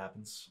see what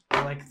happens.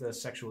 I like the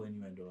sexual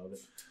innuendo of it.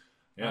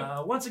 Yeah.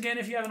 Once again,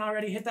 if you haven't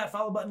already, hit that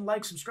follow button,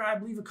 like,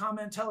 subscribe, leave a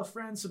comment, tell a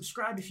friend,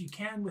 subscribe if you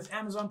can with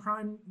Amazon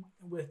Prime,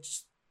 with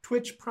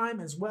Twitch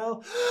Prime as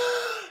well.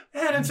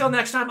 And until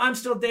next time, I'm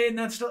still Dane,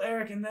 that's still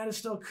Eric, and that is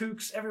still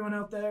Kooks. Everyone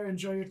out there,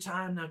 enjoy your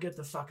time. Now get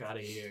the fuck out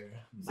of here.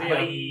 See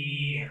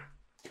ya.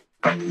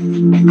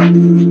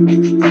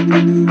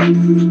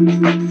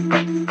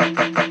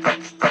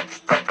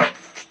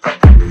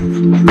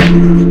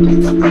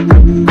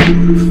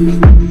 Bye.